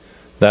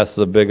 That's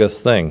the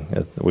biggest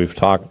thing. We've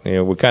talked,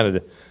 we kind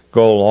of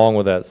go along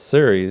with that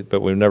series,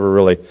 but we've never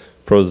really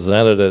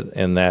presented it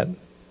in that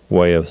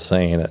way of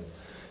saying it.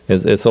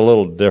 It's a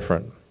little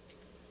different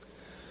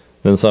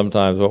than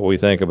sometimes what we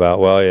think about.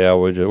 Well, yeah,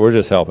 we're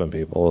just helping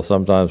people. Well,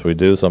 sometimes we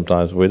do,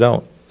 sometimes we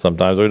don't.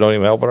 Sometimes we don't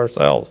even help it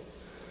ourselves.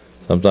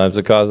 Sometimes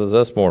it causes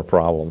us more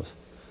problems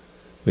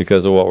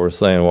because of what we're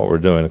saying, what we're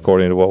doing,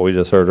 according to what we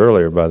just heard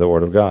earlier by the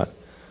Word of God.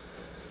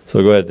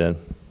 So go ahead, Dan.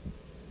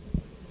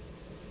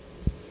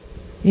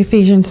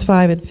 Ephesians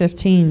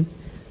 5:15.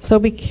 So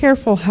be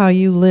careful how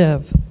you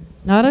live,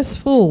 not as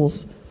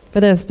fools,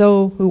 but as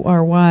those who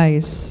are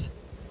wise.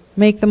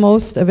 Make the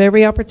most of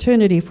every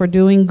opportunity for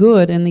doing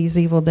good in these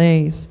evil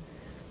days.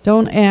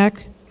 Don't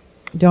act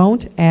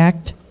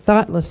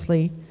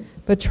thoughtlessly,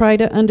 but try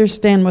to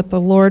understand what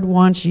the Lord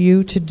wants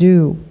you to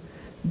do.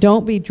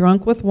 Don't be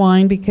drunk with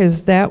wine,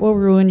 because that will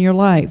ruin your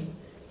life.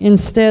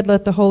 Instead,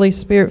 let the Holy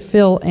Spirit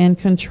fill and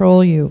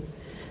control you.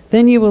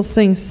 Then you will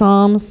sing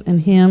psalms and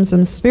hymns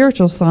and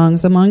spiritual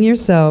songs among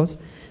yourselves,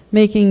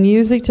 making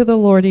music to the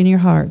Lord in your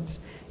hearts.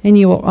 And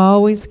you will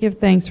always give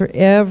thanks for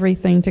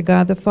everything to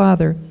God the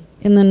Father,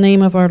 in the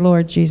name of our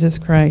Lord Jesus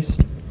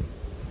Christ.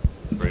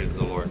 Praise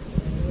the Lord.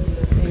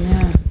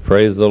 Amen.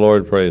 Praise the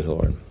Lord, praise the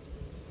Lord.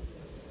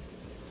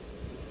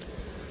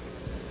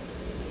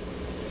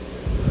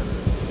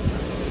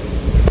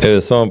 It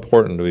is so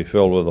important to be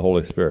filled with the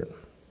Holy Spirit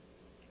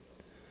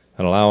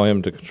and allow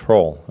Him to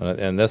control.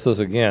 And this is,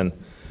 again,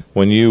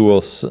 when you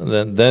will,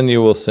 then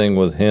you will sing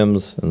with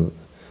hymns and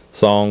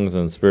songs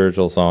and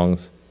spiritual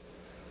songs,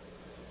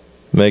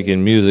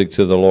 making music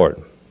to the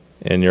Lord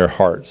in your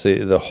heart. See,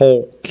 the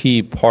whole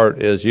key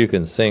part is you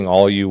can sing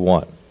all you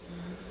want,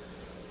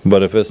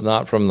 but if it's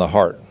not from the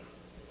heart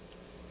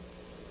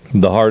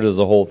is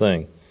the whole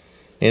thing.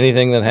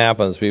 Anything that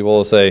happens, people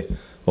will say,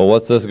 well,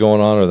 what's this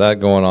going on or that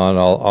going on?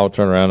 I'll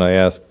turn around and I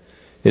ask,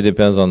 it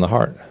depends on the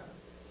heart.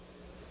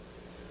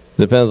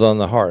 It depends on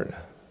the heart.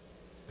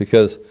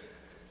 Because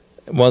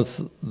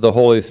once the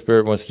Holy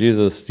Spirit, once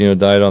Jesus,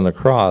 died on the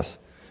cross,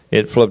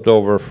 it flipped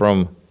over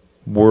from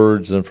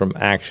words and from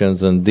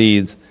actions and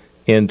deeds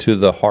into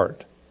the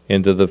heart,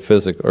 into the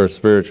physical or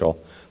spiritual.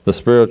 The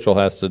spiritual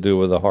has to do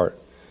with the heart.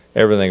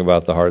 Everything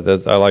about the heart.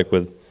 That's I like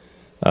with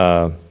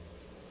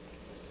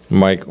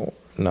Mike,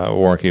 not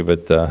Warnke,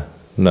 but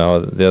no,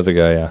 the other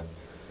guy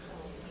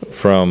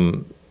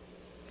from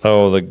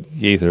the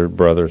Ether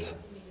brothers.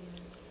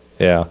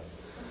 Yeah,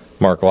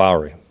 Mark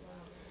Lowry.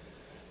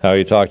 How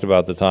he talked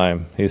about the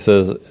time. He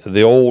says in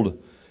the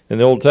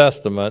Old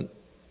Testament,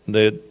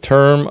 the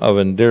term of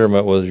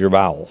endearment was your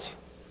bowels.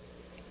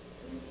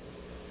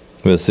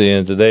 But see,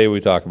 and today we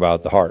talk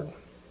about the heart.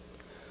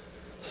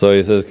 So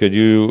he says, could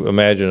you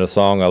imagine a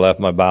song, I left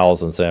my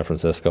bowels in San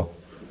Francisco?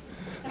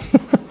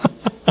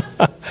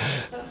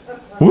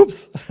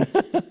 Whoops.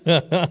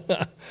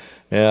 Yeah,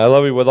 I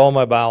love you with all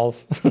my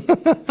bowels.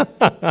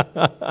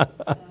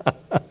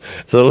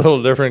 It's a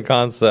little different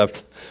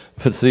concept.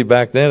 But see,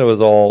 back then it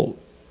was all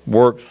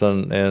works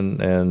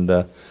and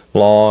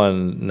law,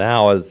 and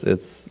now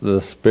it's the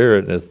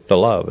Spirit, it's the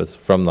love, it's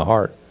from the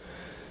heart.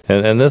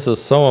 And this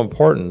is so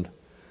important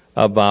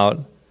about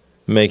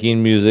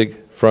making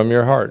music from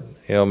your heart.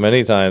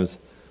 Many times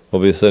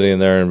we'll be sitting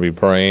there and be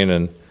praying,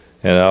 and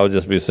I'll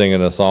just be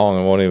singing a song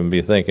and won't even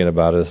be thinking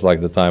about it. It's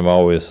like the time I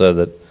always said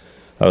that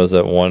I was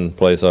at one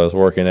place I was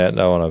working at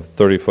now on a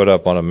 30-foot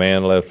up on a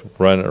man lift,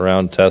 running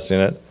around testing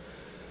it.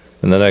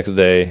 And the next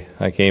day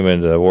I came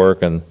into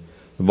work and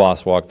the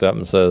boss walked up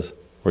and says,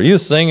 were you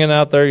singing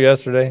out there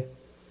yesterday?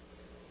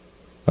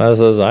 I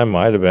says, I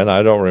might have been.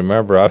 I don't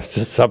remember. I was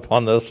just up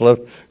on this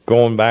lift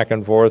going back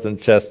and forth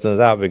and testing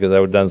it out because I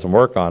had done some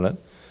work on it.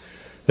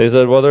 They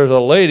said, well, there's a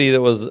lady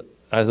that was,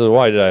 I said,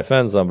 why did I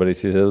offend somebody?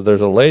 She said,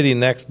 there's a lady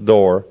next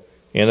door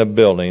in a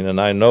building,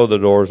 and I know the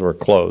doors were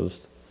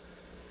closed.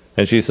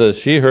 And she says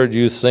she heard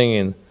you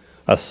singing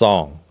a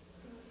song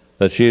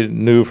that she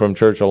knew from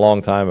church a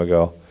long time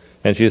ago.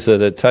 And she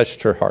said it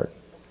touched her heart.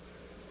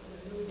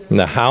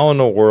 Now, how in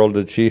the world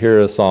did she hear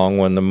a song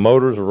when the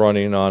motor's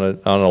running on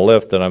a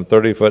lift that I'm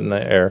 30 foot in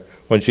the air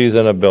when she's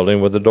in a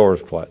building with the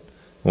doors shut,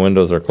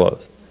 windows are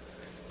closed?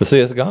 But see,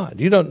 it's God.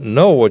 You don't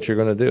know what you're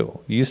going to do.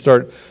 You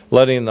start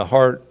letting the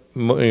heart,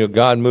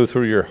 God move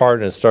through your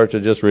heart and start to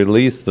just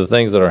release the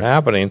things that are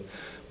happening.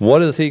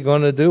 What is He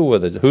going to do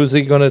with it? Who's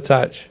He going to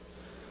touch?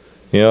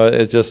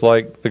 It's just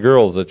like the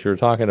girls that you're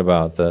talking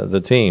about, the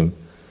team.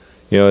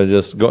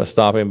 just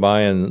stopping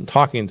by and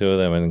talking to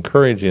them and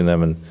encouraging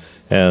them,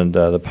 and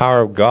the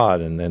power of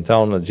God, and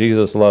telling them that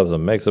Jesus loves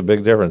them makes a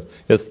big difference.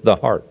 It's the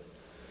heart.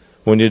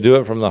 When you do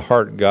it from the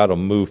heart, God will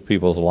move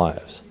people's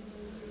lives.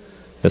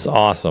 It's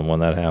awesome when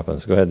that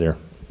happens. Go ahead, dear.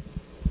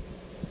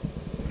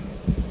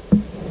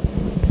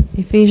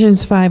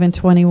 Ephesians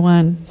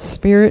 5:21,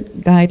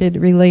 Spirit-guided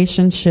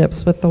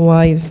relationships with the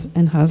wives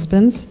and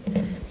husbands.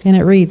 And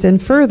it reads,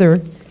 "And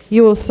further,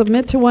 you will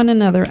submit to one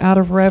another out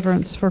of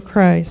reverence for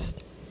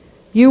Christ.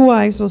 You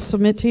wives will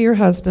submit to your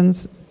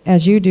husbands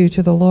as you do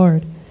to the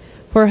Lord.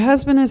 For a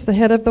husband is the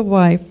head of the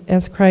wife,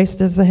 as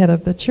Christ is the head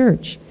of the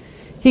church.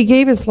 He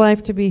gave his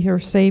life to be her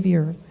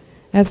Savior.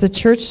 As the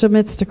church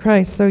submits to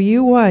Christ, so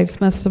you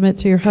wives must submit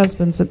to your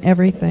husbands in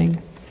everything.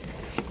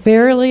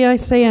 Verily I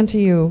say unto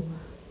you,"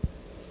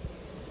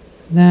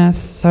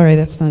 sorry,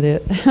 that's not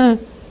it.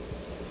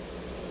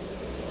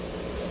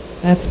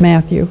 That's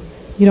Matthew.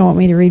 You don't want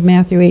me to read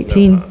Matthew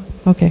 18? No.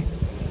 Okay.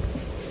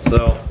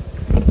 So,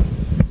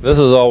 this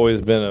has always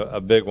been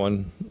a big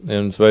one,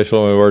 and especially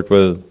when we worked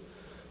with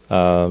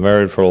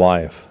Married for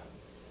Life,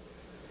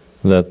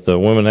 that the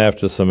women have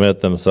to submit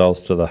themselves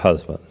to the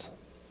husbands.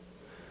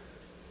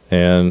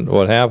 And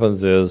what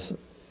happens is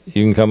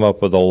you can come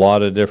up with a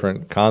lot of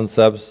different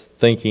concepts,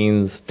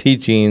 thinkings,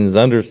 teachings,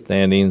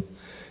 understanding,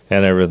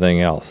 and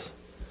everything else.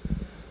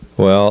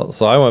 Well,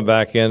 so I went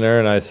back in there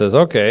and I says,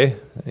 okay,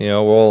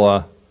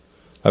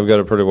 I've got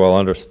it pretty well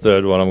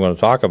understood what I'm going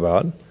to talk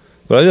about,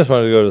 but I just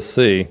wanted to go to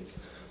see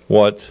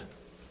what,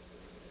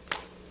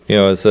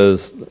 it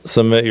says,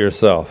 submit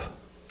yourself.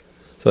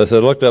 So I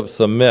said, looked up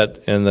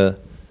submit in the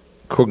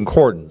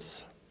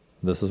concordance.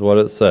 This is what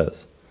it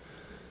says.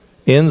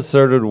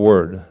 Inserted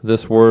word.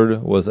 This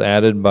word was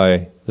added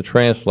by the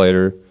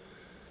translator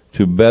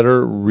to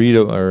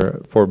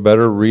for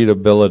better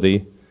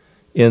readability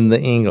in the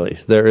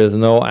English. There is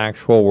no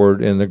actual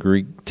word in the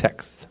Greek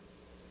text.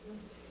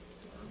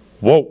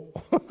 Whoa.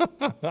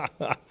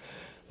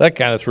 That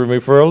kind of threw me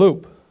for a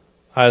loop.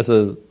 I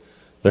says,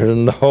 there's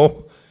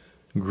no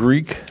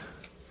Greek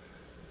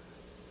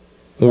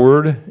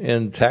word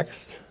in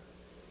text.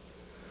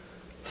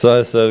 So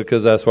I said,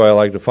 because that's why I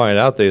like to find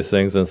out these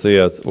things and see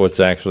what's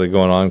actually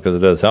going on, because it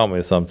does help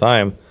me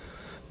sometime.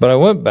 But I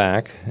went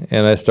back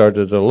and I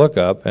started to look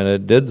up, and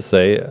it did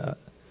say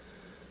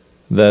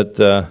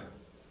that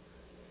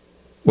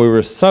we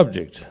were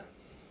subject.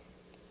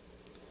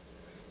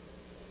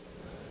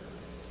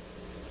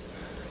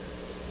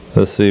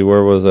 Let's see,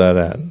 where was that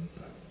at?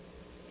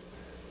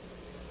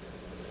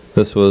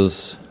 This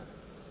was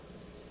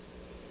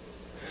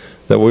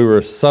that we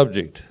were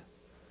subject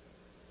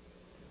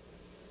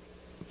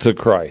to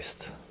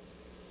Christ.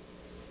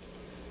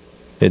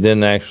 It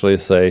didn't actually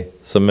say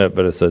submit,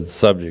 but it said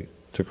subject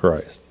to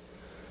Christ.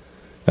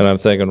 And I'm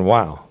thinking,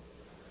 wow,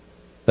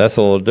 that's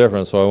a little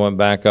different. So I went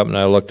back up and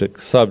I looked at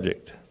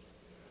subject.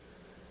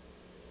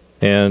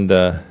 And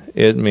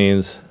it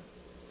means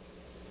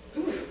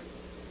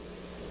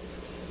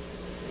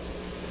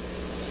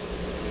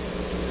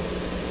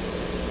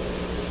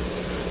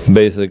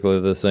basically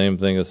the same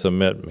thing as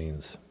submit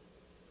means.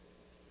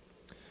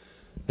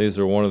 These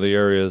are one of the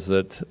areas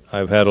that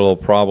I've had a little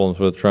problems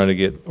with trying to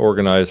get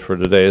organized for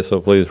today,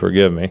 so please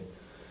forgive me.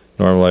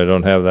 Normally I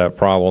don't have that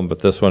problem, but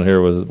this one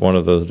here was one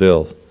of those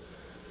deals.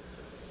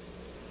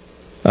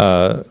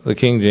 The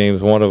King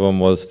James, one of them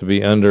was to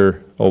be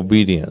under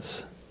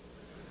obedience,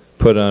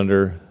 put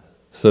under,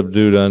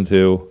 subdued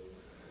unto,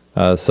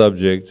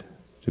 subject,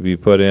 to be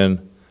put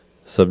in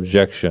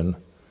subjection,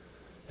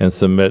 and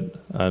submit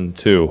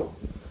unto.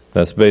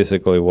 That's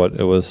basically what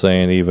it was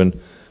saying, even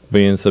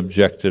being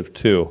subjective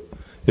to.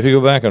 If you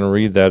go back and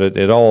read that,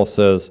 it all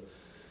says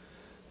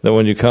that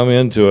when you come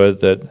into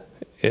it, that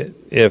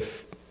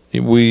if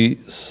we,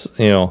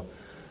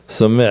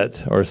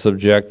 submit or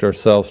subject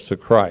ourselves to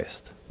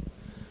Christ,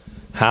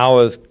 how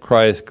is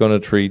Christ going to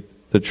treat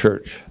the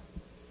church?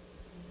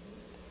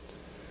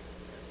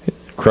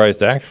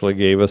 Christ actually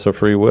gave us a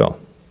free will.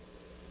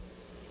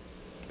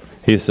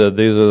 He said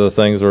these are the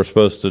things we're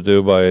supposed to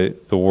do by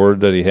the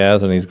word that he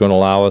has, and he's going to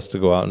allow us to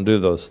go out and do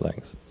those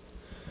things.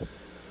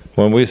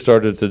 When we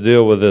started to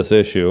deal with this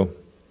issue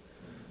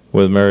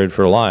with Married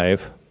for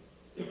Life,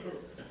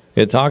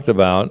 it talked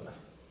about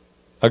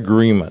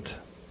agreement.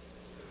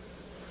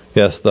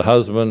 Yes, the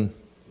husband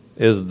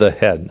is the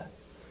head.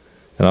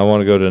 And I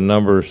want to go to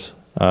Numbers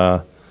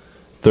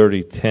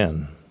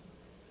 30:10.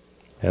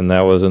 And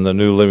that was in the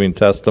New Living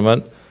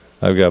Testament.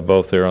 I've got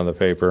both here on the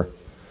paper.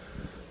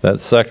 That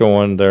second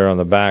one there on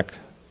the back,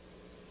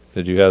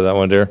 did you have that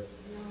one, dear?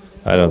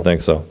 No, I don't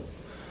think so.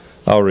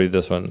 I'll read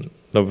this one.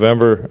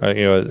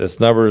 It's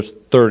Numbers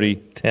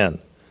 30:10.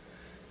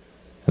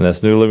 And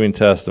that's New Living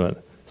Testament.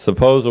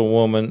 Suppose a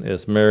woman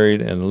is married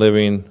and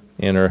living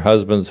in her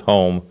husband's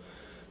home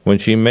when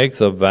she makes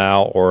a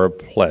vow or a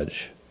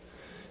pledge.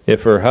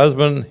 If her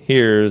husband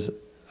hears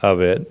of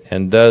it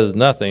and does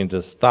nothing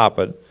to stop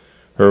it,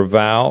 her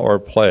vow or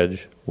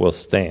pledge will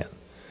stand.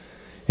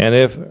 And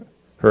if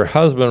her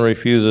husband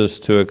refuses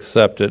to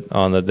accept it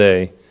on the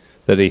day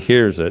that he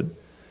hears it,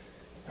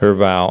 her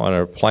vow and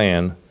her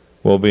plan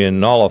will be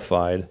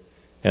nullified,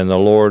 and the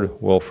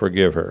Lord will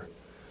forgive her.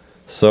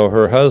 So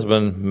her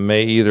husband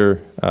may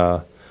either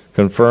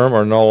confirm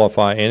or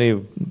nullify any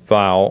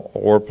vow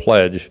or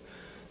pledge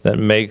that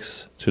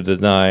makes to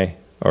deny,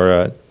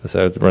 or let's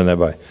have to run that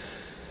by.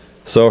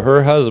 So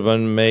her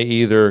husband may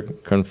either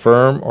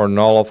confirm or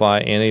nullify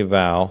any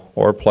vow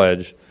or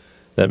pledge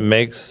that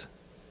makes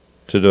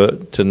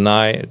to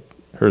deny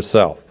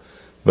herself.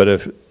 But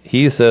if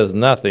he says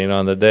nothing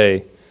on the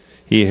day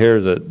he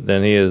hears it,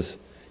 then he is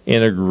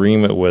in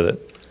agreement with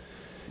it.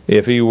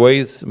 If he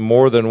waits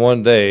more than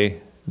one day,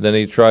 then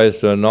he tries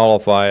to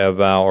nullify a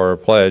vow or a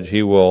pledge,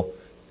 he will,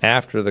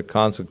 after the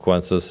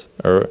consequences,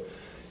 or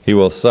he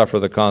will suffer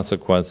the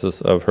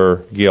consequences of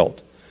her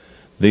guilt.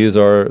 These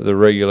are the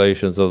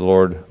regulations of the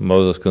Lord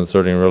Moses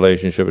concerning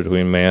relationship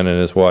between man and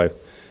his wife,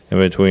 and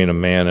between a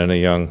man and a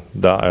young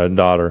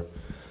daughter,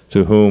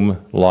 to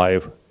whom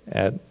lives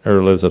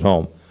at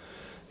home.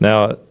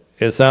 Now,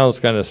 it sounds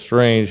kind of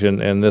strange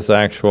in this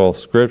actual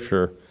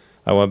scripture.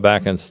 I went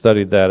back and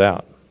studied that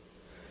out.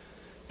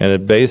 And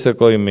it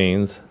basically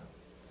means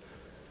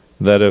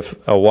that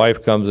if a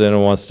wife comes in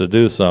and wants to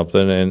do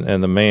something,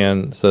 and the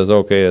man says,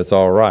 okay, it's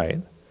all right,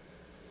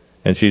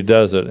 and she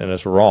does it and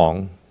it's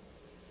wrong,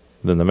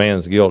 then the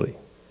man's guilty.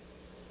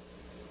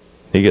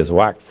 He gets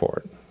whacked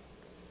for it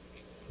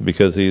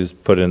because he's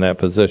put in that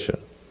position.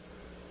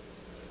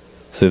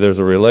 See, there's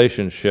a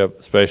relationship,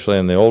 especially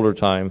in the older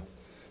time,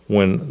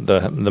 when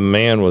the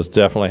man was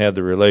definitely had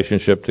the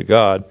relationship to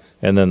God,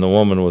 and then the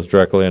woman was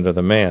directly under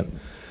the man.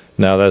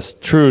 Now, that's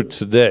true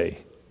today,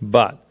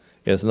 but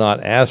it's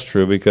not as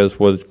true, because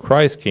when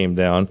Christ came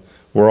down,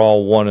 we're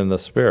all one in the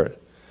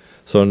Spirit.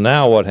 So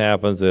now what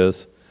happens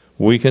is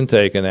we can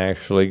take and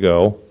actually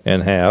go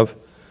and have,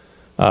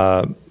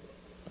 we're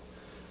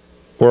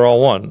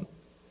all one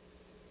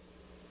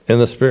in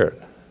the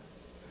Spirit.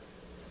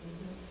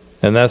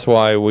 And that's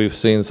why we've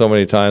seen so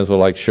many times with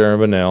like Sharon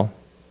Bonnell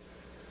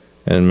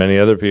and many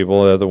other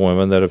people, other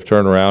women that have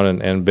turned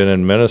around and been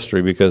in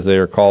ministry because they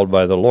are called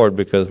by the Lord,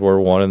 because we're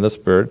one in the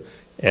Spirit.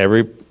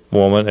 Every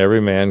woman,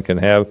 every man can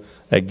have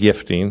a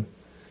gifting.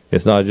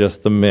 It's not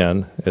just the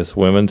men, it's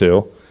women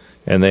too,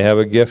 and they have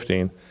a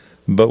gifting.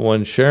 But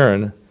when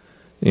Sharon,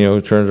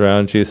 turns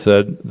around, she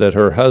said that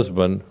her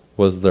husband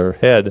was their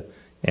head,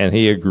 and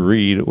he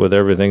agreed with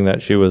everything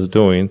that she was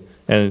doing,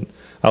 and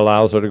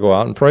allows her to go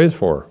out and praise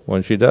for her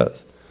when she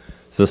does.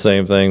 It's the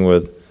same thing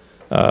with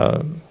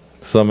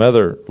some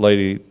other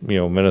lady,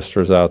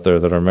 ministers out there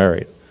that are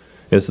married.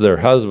 It's their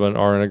husband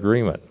are in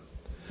agreement.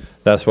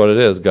 That's what it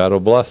is. God will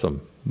bless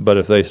them. But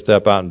if they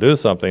step out and do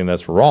something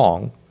that's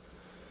wrong,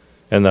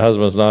 and the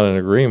husband's not in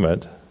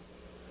agreement,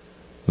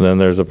 then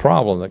there's a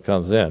problem that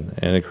comes in,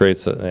 and it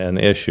creates an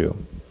issue.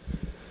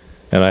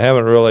 And I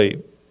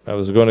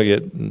was going to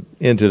get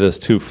into this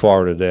too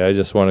far today. I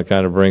just want to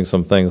kind of bring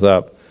some things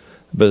up.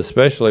 But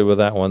especially with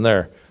that one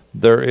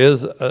there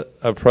is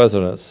a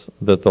precedence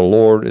that the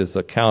Lord is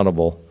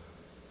accountable,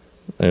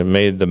 and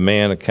made the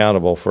man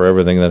accountable for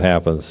everything that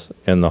happens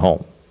in the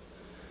home.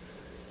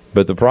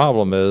 But the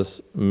problem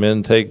is,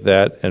 men take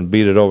that and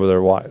beat it over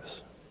their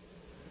wives.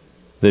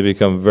 They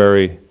become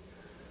very,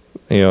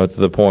 to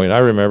the point. I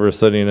remember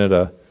sitting at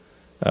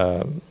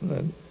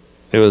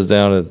it was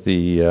down at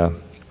the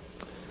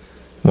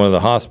one of the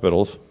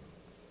hospitals,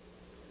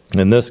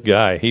 and this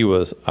guy, he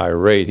was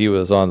irate. He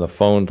was on the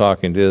phone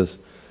talking to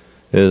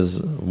his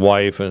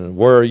wife, and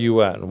where are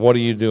you at, and what are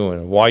you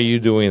doing, why are you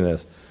doing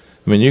this?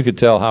 I mean, you could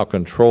tell how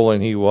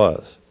controlling he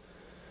was.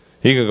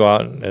 He could go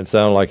out and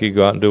sound like he'd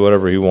go out and do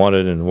whatever he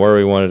wanted and where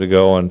he wanted to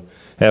go and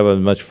have as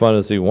much fun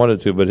as he wanted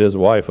to, but his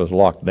wife was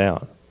locked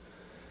down.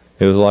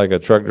 It was like a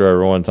truck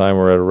driver one time.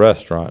 We were at a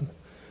restaurant.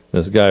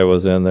 This guy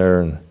was in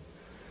there, and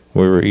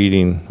we were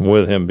eating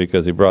with him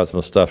because he brought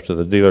some stuff to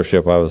the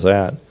dealership I was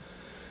at.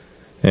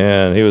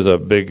 And he was a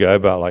big guy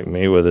about like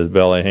me with his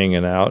belly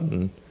hanging out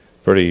and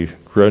pretty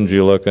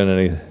grungy looking,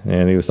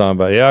 and he was talking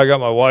about, I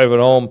got my wife at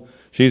home.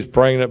 She's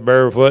pregnant,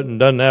 barefoot, and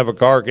doesn't have a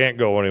car, can't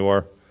go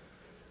anywhere.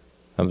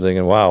 I'm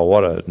thinking, wow,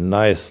 what a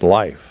nice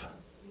life.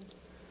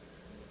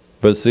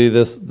 But see,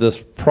 this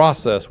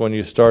process, when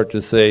you start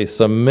to say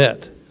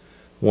submit,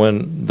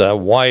 when the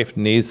wife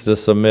needs to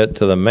submit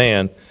to the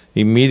man,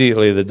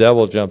 immediately the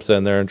devil jumps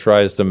in there and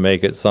tries to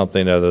make it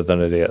something other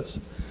than it is.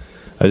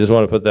 I just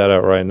want to put that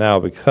out right now,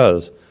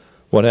 because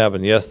what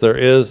happened, yes, there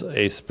is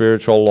a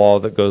spiritual law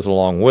that goes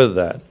along with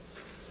that.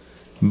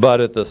 But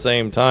at the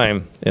same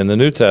time, in the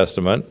New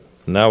Testament,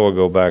 now we'll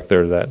go back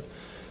there to that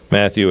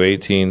Matthew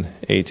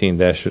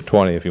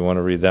 18:20, if you want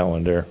to read that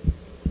one there.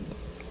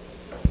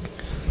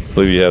 I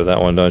believe you have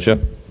that one, don't you?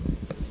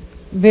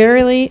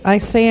 Verily I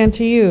say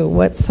unto you,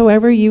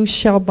 whatsoever you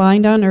shall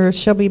bind on earth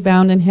shall be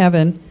bound in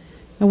heaven,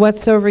 and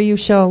whatsoever you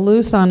shall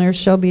loose on earth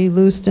shall be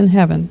loosed in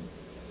heaven.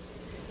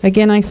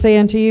 Again I say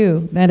unto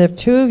you, that if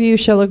two of you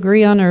shall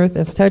agree on earth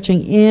as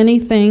touching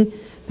anything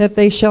that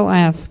they shall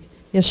ask,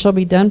 it shall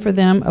be done for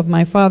them of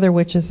my Father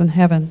which is in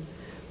heaven.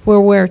 For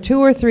where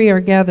 2 or 3 are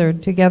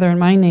gathered together in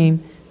my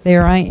name,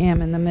 there I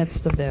am in the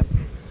midst of them.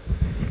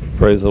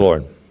 Praise the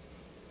Lord.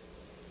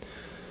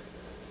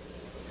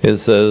 It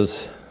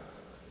says,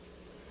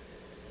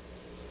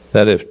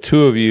 that if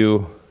two of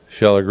you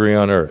shall agree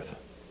on earth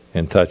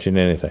in touching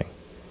anything.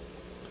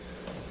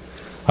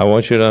 I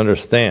want you to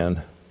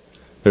understand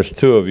there's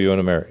two of you in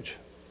a marriage.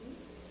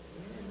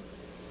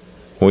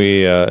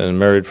 We, in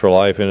Married for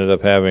Life, ended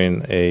up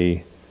having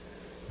a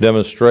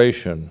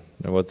demonstration.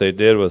 And what they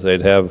did was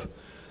they'd have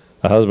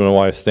a husband and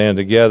wife stand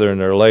together, and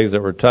their legs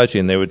that were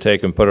touching, they would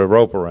take and put a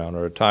rope around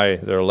or tie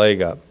their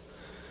leg up.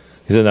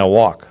 He said, now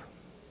walk.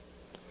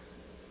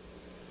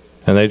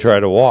 And they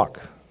tried to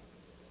walk.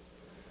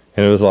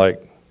 And it was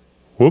like,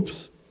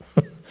 whoops.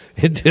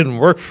 It didn't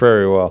work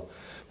very well.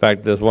 In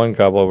fact, this one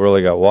couple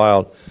really got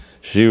wild.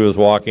 She was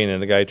walking, and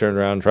the guy turned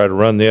around and tried to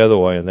run the other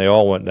way, and they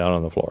all went down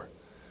on the floor.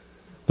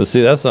 But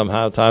see, that's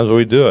somehow times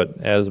we do it.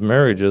 As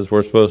marriages,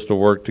 we're supposed to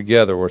work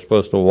together. We're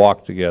supposed to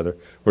walk together.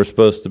 We're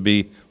supposed to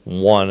be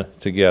one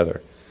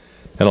together.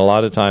 And a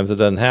lot of times it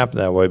doesn't happen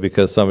that way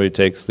because somebody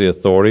takes the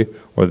authority,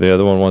 or the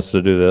other one wants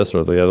to do this,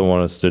 or the other one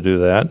wants to do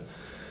that.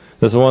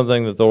 This is one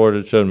thing that the Lord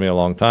had shown me a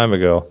long time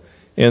ago.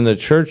 In the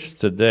church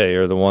today,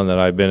 or the one that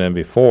I've been in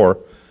before,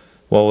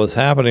 what was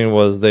happening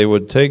was they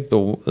would take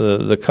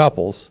the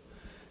couples,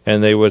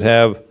 and they would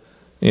have,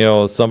 you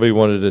know, somebody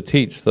wanted to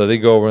teach, so they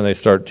go over and they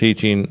start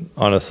teaching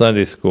on a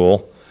Sunday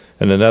school,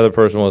 and another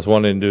person was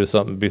wanting to do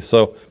something.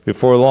 So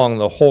before long,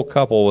 the whole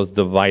couple was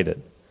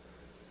divided,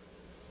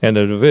 and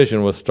the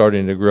division was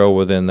starting to grow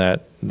within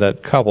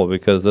that couple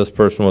because this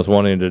person was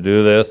wanting to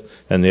do this,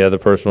 and the other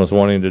person was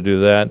wanting to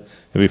do that,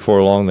 and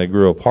before long, they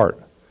grew apart.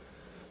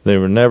 They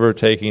were never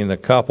taking the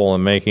couple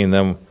and making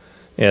them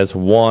as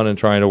one and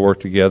trying to work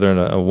together in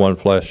a one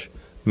flesh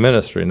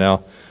ministry.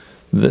 Now,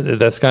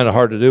 that's kind of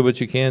hard to do,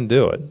 but you can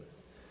do it.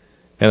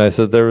 And I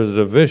said there was a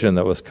division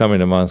that was coming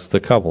amongst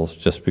the couples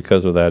just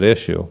because of that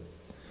issue.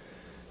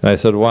 And I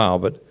said, wow,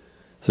 but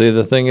see,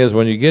 the thing is,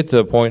 when you get to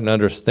a point and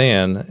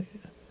understand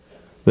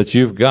that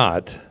you've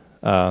got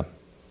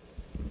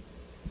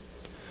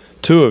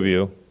two of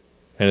you,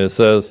 and it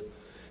says,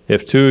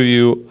 if two of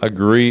you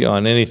agree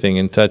on anything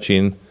in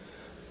touching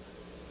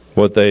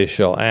what they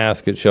shall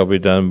ask, it shall be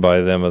done by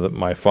them of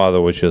my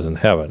Father which is in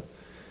heaven.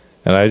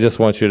 And I just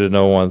want you to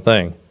know one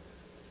thing.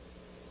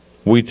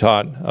 We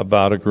taught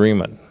about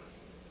agreement.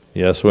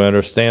 Yes, we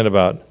understand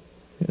about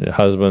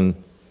husband,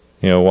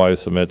 wife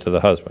submit to the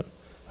husband.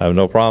 I have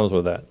no problems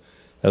with that.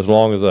 As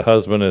long as the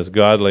husband is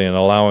godly and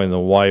allowing the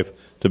wife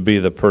to be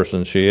the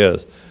person she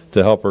is,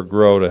 to help her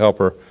grow, to help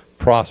her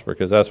prosper,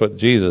 because that's what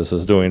Jesus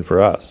is doing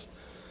for us.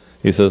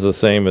 He says the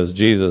same as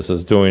Jesus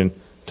is doing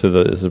to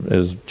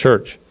his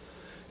church.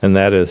 And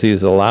that is,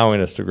 he's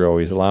allowing us to grow.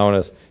 He's allowing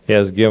us, he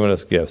has given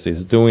us gifts.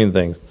 He's doing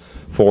things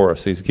for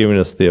us. He's giving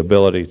us the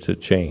ability to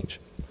change.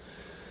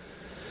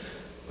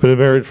 But in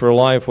Married for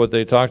Life, what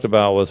they talked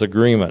about was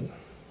agreement.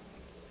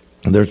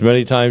 There's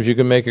many times you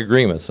can make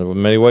agreements, and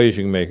many ways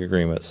you can make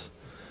agreements.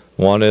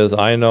 One is,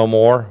 I know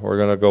more, we're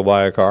going to go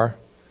buy a car.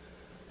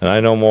 And I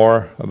know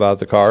more about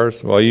the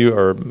cars. Well, you,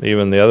 or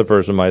even the other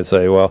person might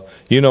say, well,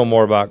 you know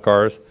more about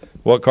cars.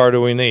 What car do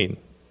we need?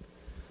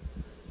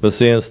 But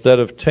see, instead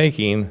of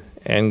taking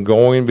and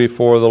going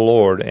before the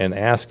Lord and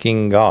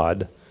asking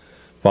God,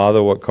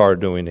 Father, what car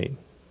do we need?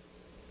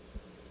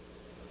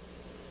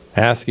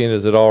 Asking,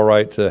 is it all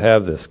right to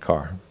have this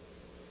car?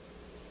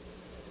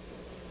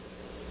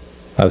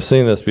 I've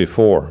seen this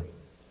before,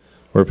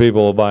 where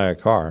people will buy a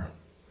car,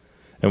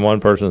 and one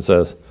person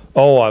says,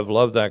 oh, I've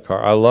loved that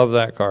car. I love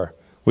that car.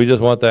 We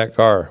just want that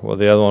car. Well,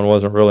 the other one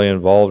wasn't really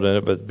involved in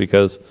it, but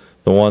because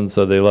the one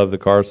said they loved the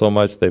car so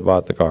much, they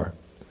bought the car.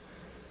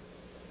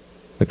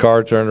 The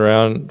car turned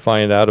around,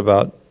 find out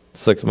about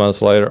 6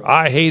 months later,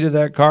 I hated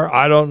that car.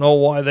 I don't know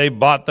why they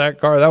bought that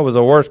car. That was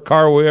the worst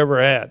car we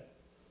ever had.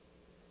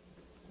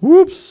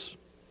 Whoops.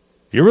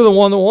 You were the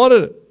one that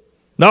wanted it.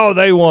 No,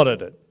 they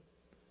wanted it.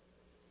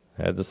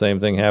 Had the same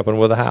thing happen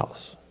with a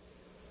house.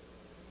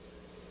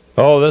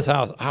 Oh, this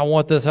house. I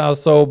want this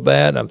house so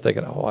bad. I'm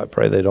thinking, oh, I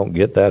pray they don't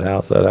get that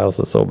house. That house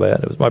is so bad.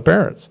 It was my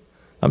parents.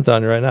 I'm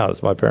telling you right now,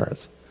 it's my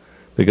parents.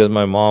 Because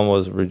my mom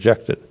was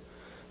rejected.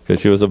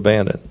 Because she was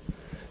abandoned.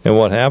 And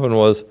what happened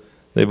was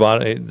they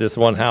bought this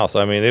one house.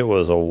 I mean, it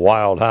was a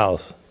wild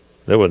house.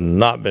 It would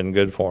not have been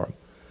good for them.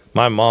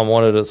 My mom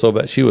wanted it so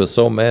bad. She was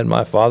so mad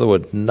my father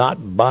would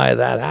not buy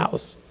that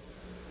house.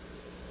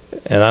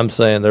 And I'm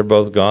saying they're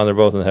both gone. They're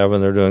both in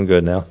heaven. They're doing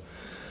good now.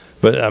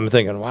 But I'm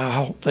thinking, wow, I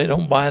hope they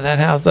don't buy that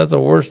house. That's the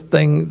worst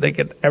thing they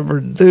could ever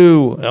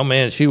do. Oh,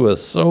 man, she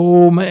was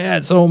so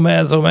mad, so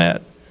mad, so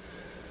mad.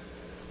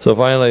 So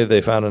finally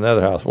they found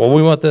another house. Well,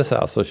 we want this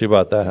house. So she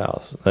bought that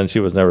house. And she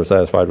was never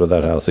satisfied with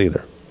that house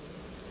either.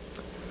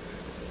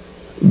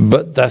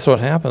 But that's what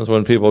happens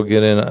when people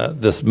get in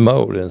this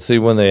mode. And see,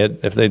 when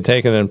if they'd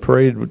taken and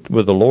prayed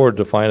with the Lord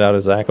to find out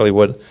exactly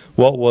what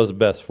was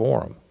best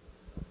for them.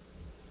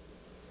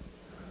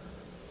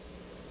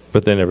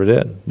 But they never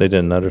did. They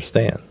didn't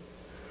understand.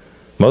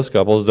 Most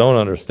couples don't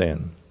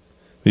understand.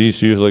 You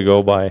usually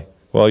go by,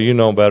 well, you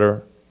know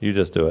better. You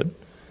just do it.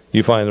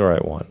 You find the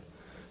right one.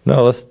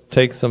 No, let's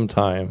take some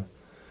time.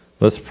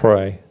 Let's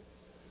pray.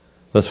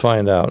 Let's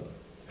find out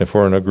if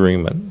we're in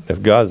agreement,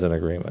 if God's in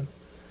agreement.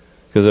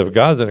 Because if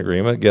God's in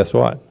agreement, guess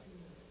what?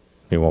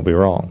 You won't be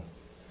wrong.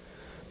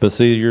 But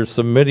see, you're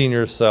submitting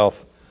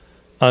yourself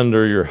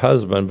under your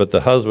husband, but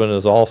the husband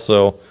is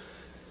also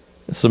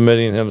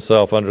submitting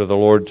himself under the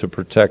Lord to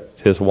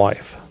protect his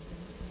wife.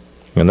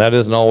 And that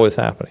isn't always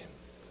happening.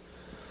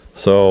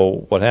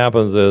 So what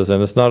happens is,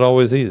 and it's not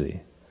always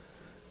easy,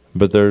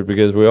 but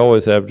because we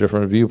always have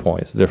different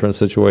viewpoints, different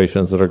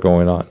situations that are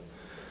going on.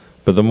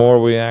 But the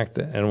more we act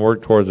and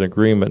work towards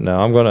agreement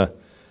now, I'm going to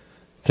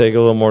take a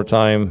little more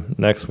time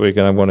next week,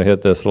 and I'm going to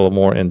hit this a little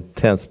more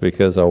intense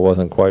because I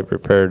wasn't quite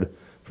prepared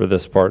for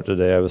this part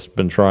today. I've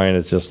been trying.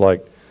 It's just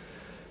like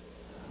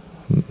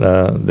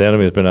the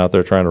enemy has been out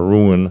there trying to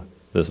ruin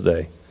this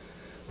day,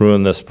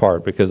 ruin this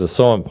part, because it's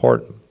so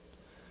important.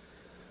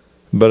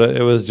 But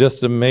it was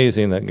just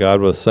amazing that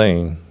God was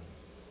saying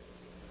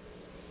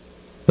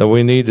that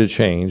we need to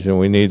change and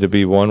we need to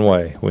be one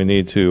way. We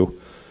need to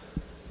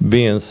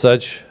be in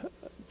such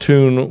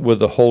tune with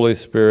the Holy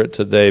Spirit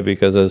today,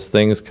 because as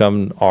things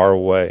come our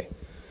way,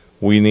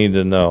 we need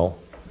to know.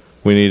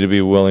 We need to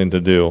be willing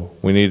to do.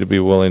 We need to be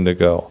willing to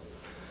go,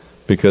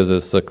 because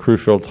it's a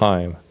crucial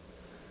time,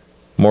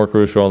 more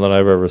crucial than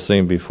I've ever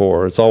seen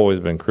before. It's always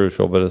been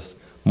crucial, but it's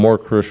more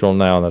crucial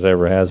now than it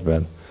ever has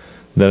been.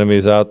 The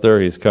enemy's out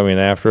there. He's coming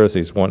after us.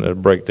 He's wanting to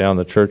break down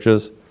the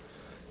churches.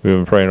 We've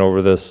been praying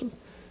over this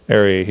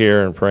area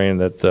here and praying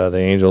that the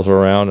angels are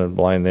around and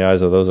blind the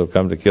eyes of those who have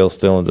come to kill,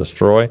 steal, and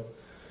destroy.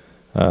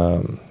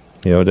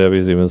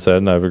 Debbie's even said,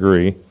 and I've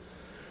agreed,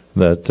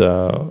 that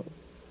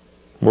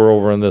we're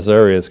over in this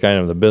area. It's kind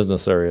of the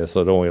business area,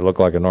 so don't we look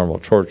like a normal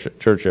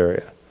church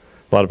area?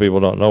 A lot of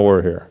people don't know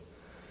we're here.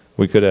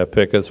 We could have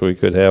pickets. We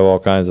could have all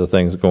kinds of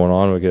things going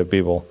on. We could have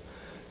people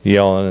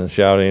yelling and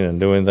shouting and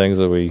doing things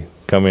that we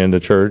come into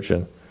church.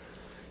 And,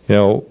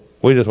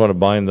 we just want to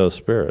bind those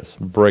spirits,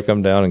 break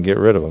them down and get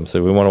rid of them.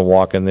 So we want to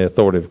walk in the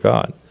authority of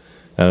God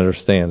and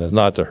understand it's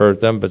not to hurt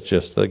them, but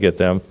just to get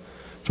them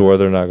to where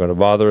they're not going to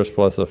bother us.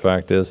 Plus the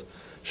fact is,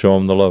 show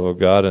them the love of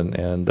God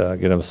and get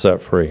them set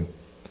free.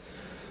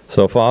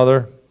 So,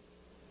 Father,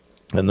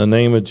 in the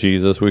name of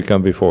Jesus, we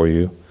come before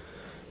you.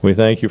 We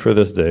thank you for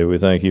this day. We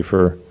thank you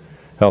for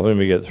helping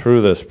me get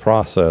through this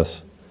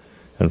process.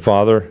 And,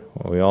 Father,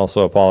 we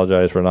also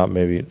apologize for not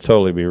maybe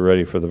totally be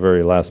ready for the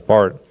very last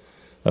part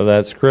of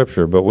that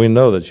scripture. But we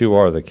know that you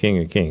are the King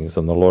of Kings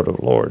and the Lord of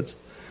Lords.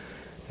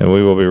 And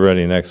we will be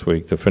ready next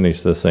week to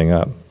finish this thing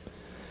up.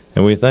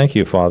 And we thank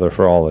you, Father,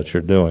 for all that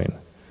you're doing.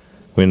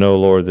 We know,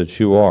 Lord, that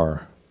you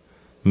are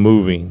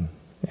moving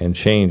and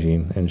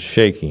changing and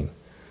shaking.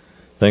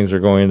 Things are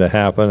going to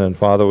happen. And,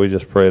 Father, we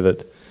just pray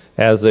that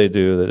as they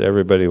do, that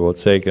everybody will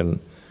take and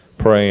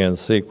pray and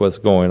seek what's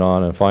going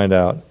on and find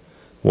out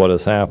what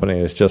is happening.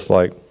 It's just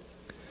like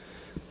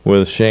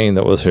with Shane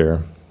that was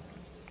here.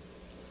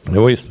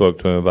 And we spoke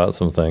to him about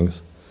some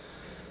things.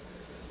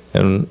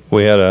 And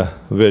we had a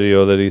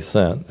video that he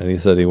sent. And he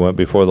said he went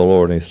before the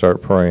Lord and he started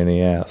praying.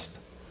 He asked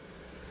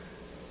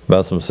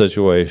about some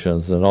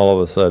situations. And all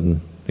of a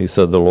sudden, he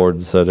said the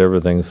Lord said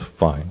everything's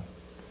fine.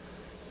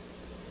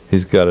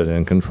 He's got it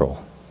in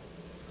control.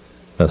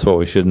 That's what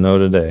we should know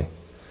today.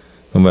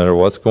 No matter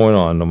what's going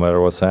on, no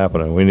matter what's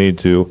happening, we need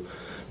to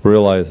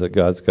realize that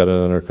God's got it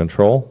under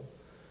control.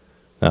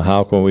 Now,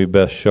 how can we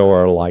best show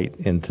our light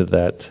into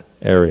that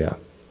area?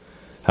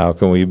 How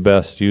can we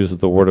best use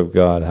the Word of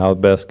God? How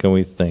best can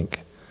we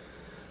think?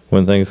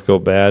 When things go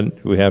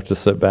bad, we have to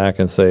sit back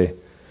and say,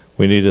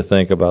 we need to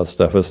think about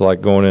stuff. It's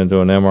like going into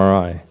an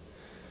MRI.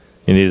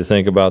 You need to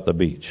think about the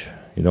beach.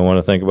 You don't want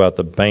to think about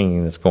the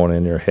banging that's going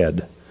in your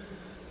head.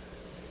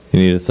 You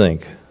need to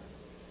think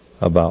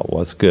about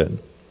what's good.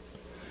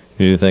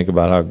 You need to think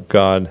about how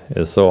God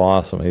is so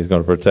awesome. He's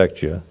going to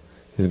protect you.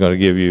 He's going to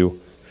give you,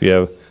 if you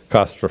have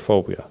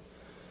claustrophobia,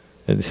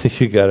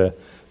 and you got to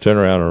turn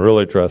around and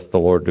really trust the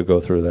Lord to go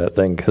through that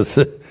thing, because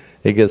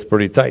it gets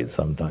pretty tight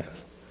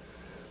sometimes.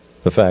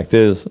 The fact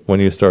is, when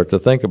you start to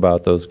think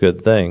about those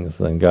good things,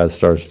 then God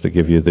starts to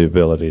give you the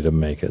ability to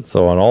make it.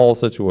 So in all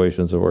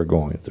situations that we're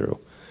going through,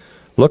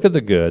 look at the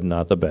good,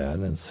 not the bad,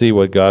 and see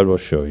what God will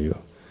show you.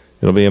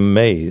 You'll be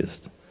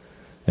amazed,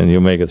 and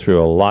you'll make it through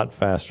a lot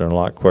faster and a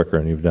lot quicker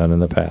than you've done in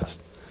the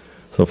past.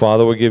 So,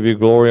 Father, we give you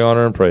glory,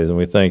 honor, and praise, and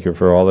we thank you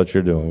for all that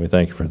you're doing. We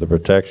thank you for the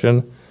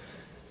protection,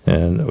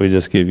 and we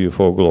just give you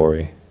full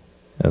glory.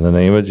 In the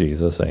name of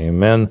Jesus,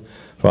 amen.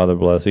 Father,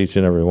 bless each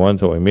and every one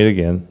until we meet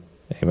again.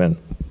 Amen.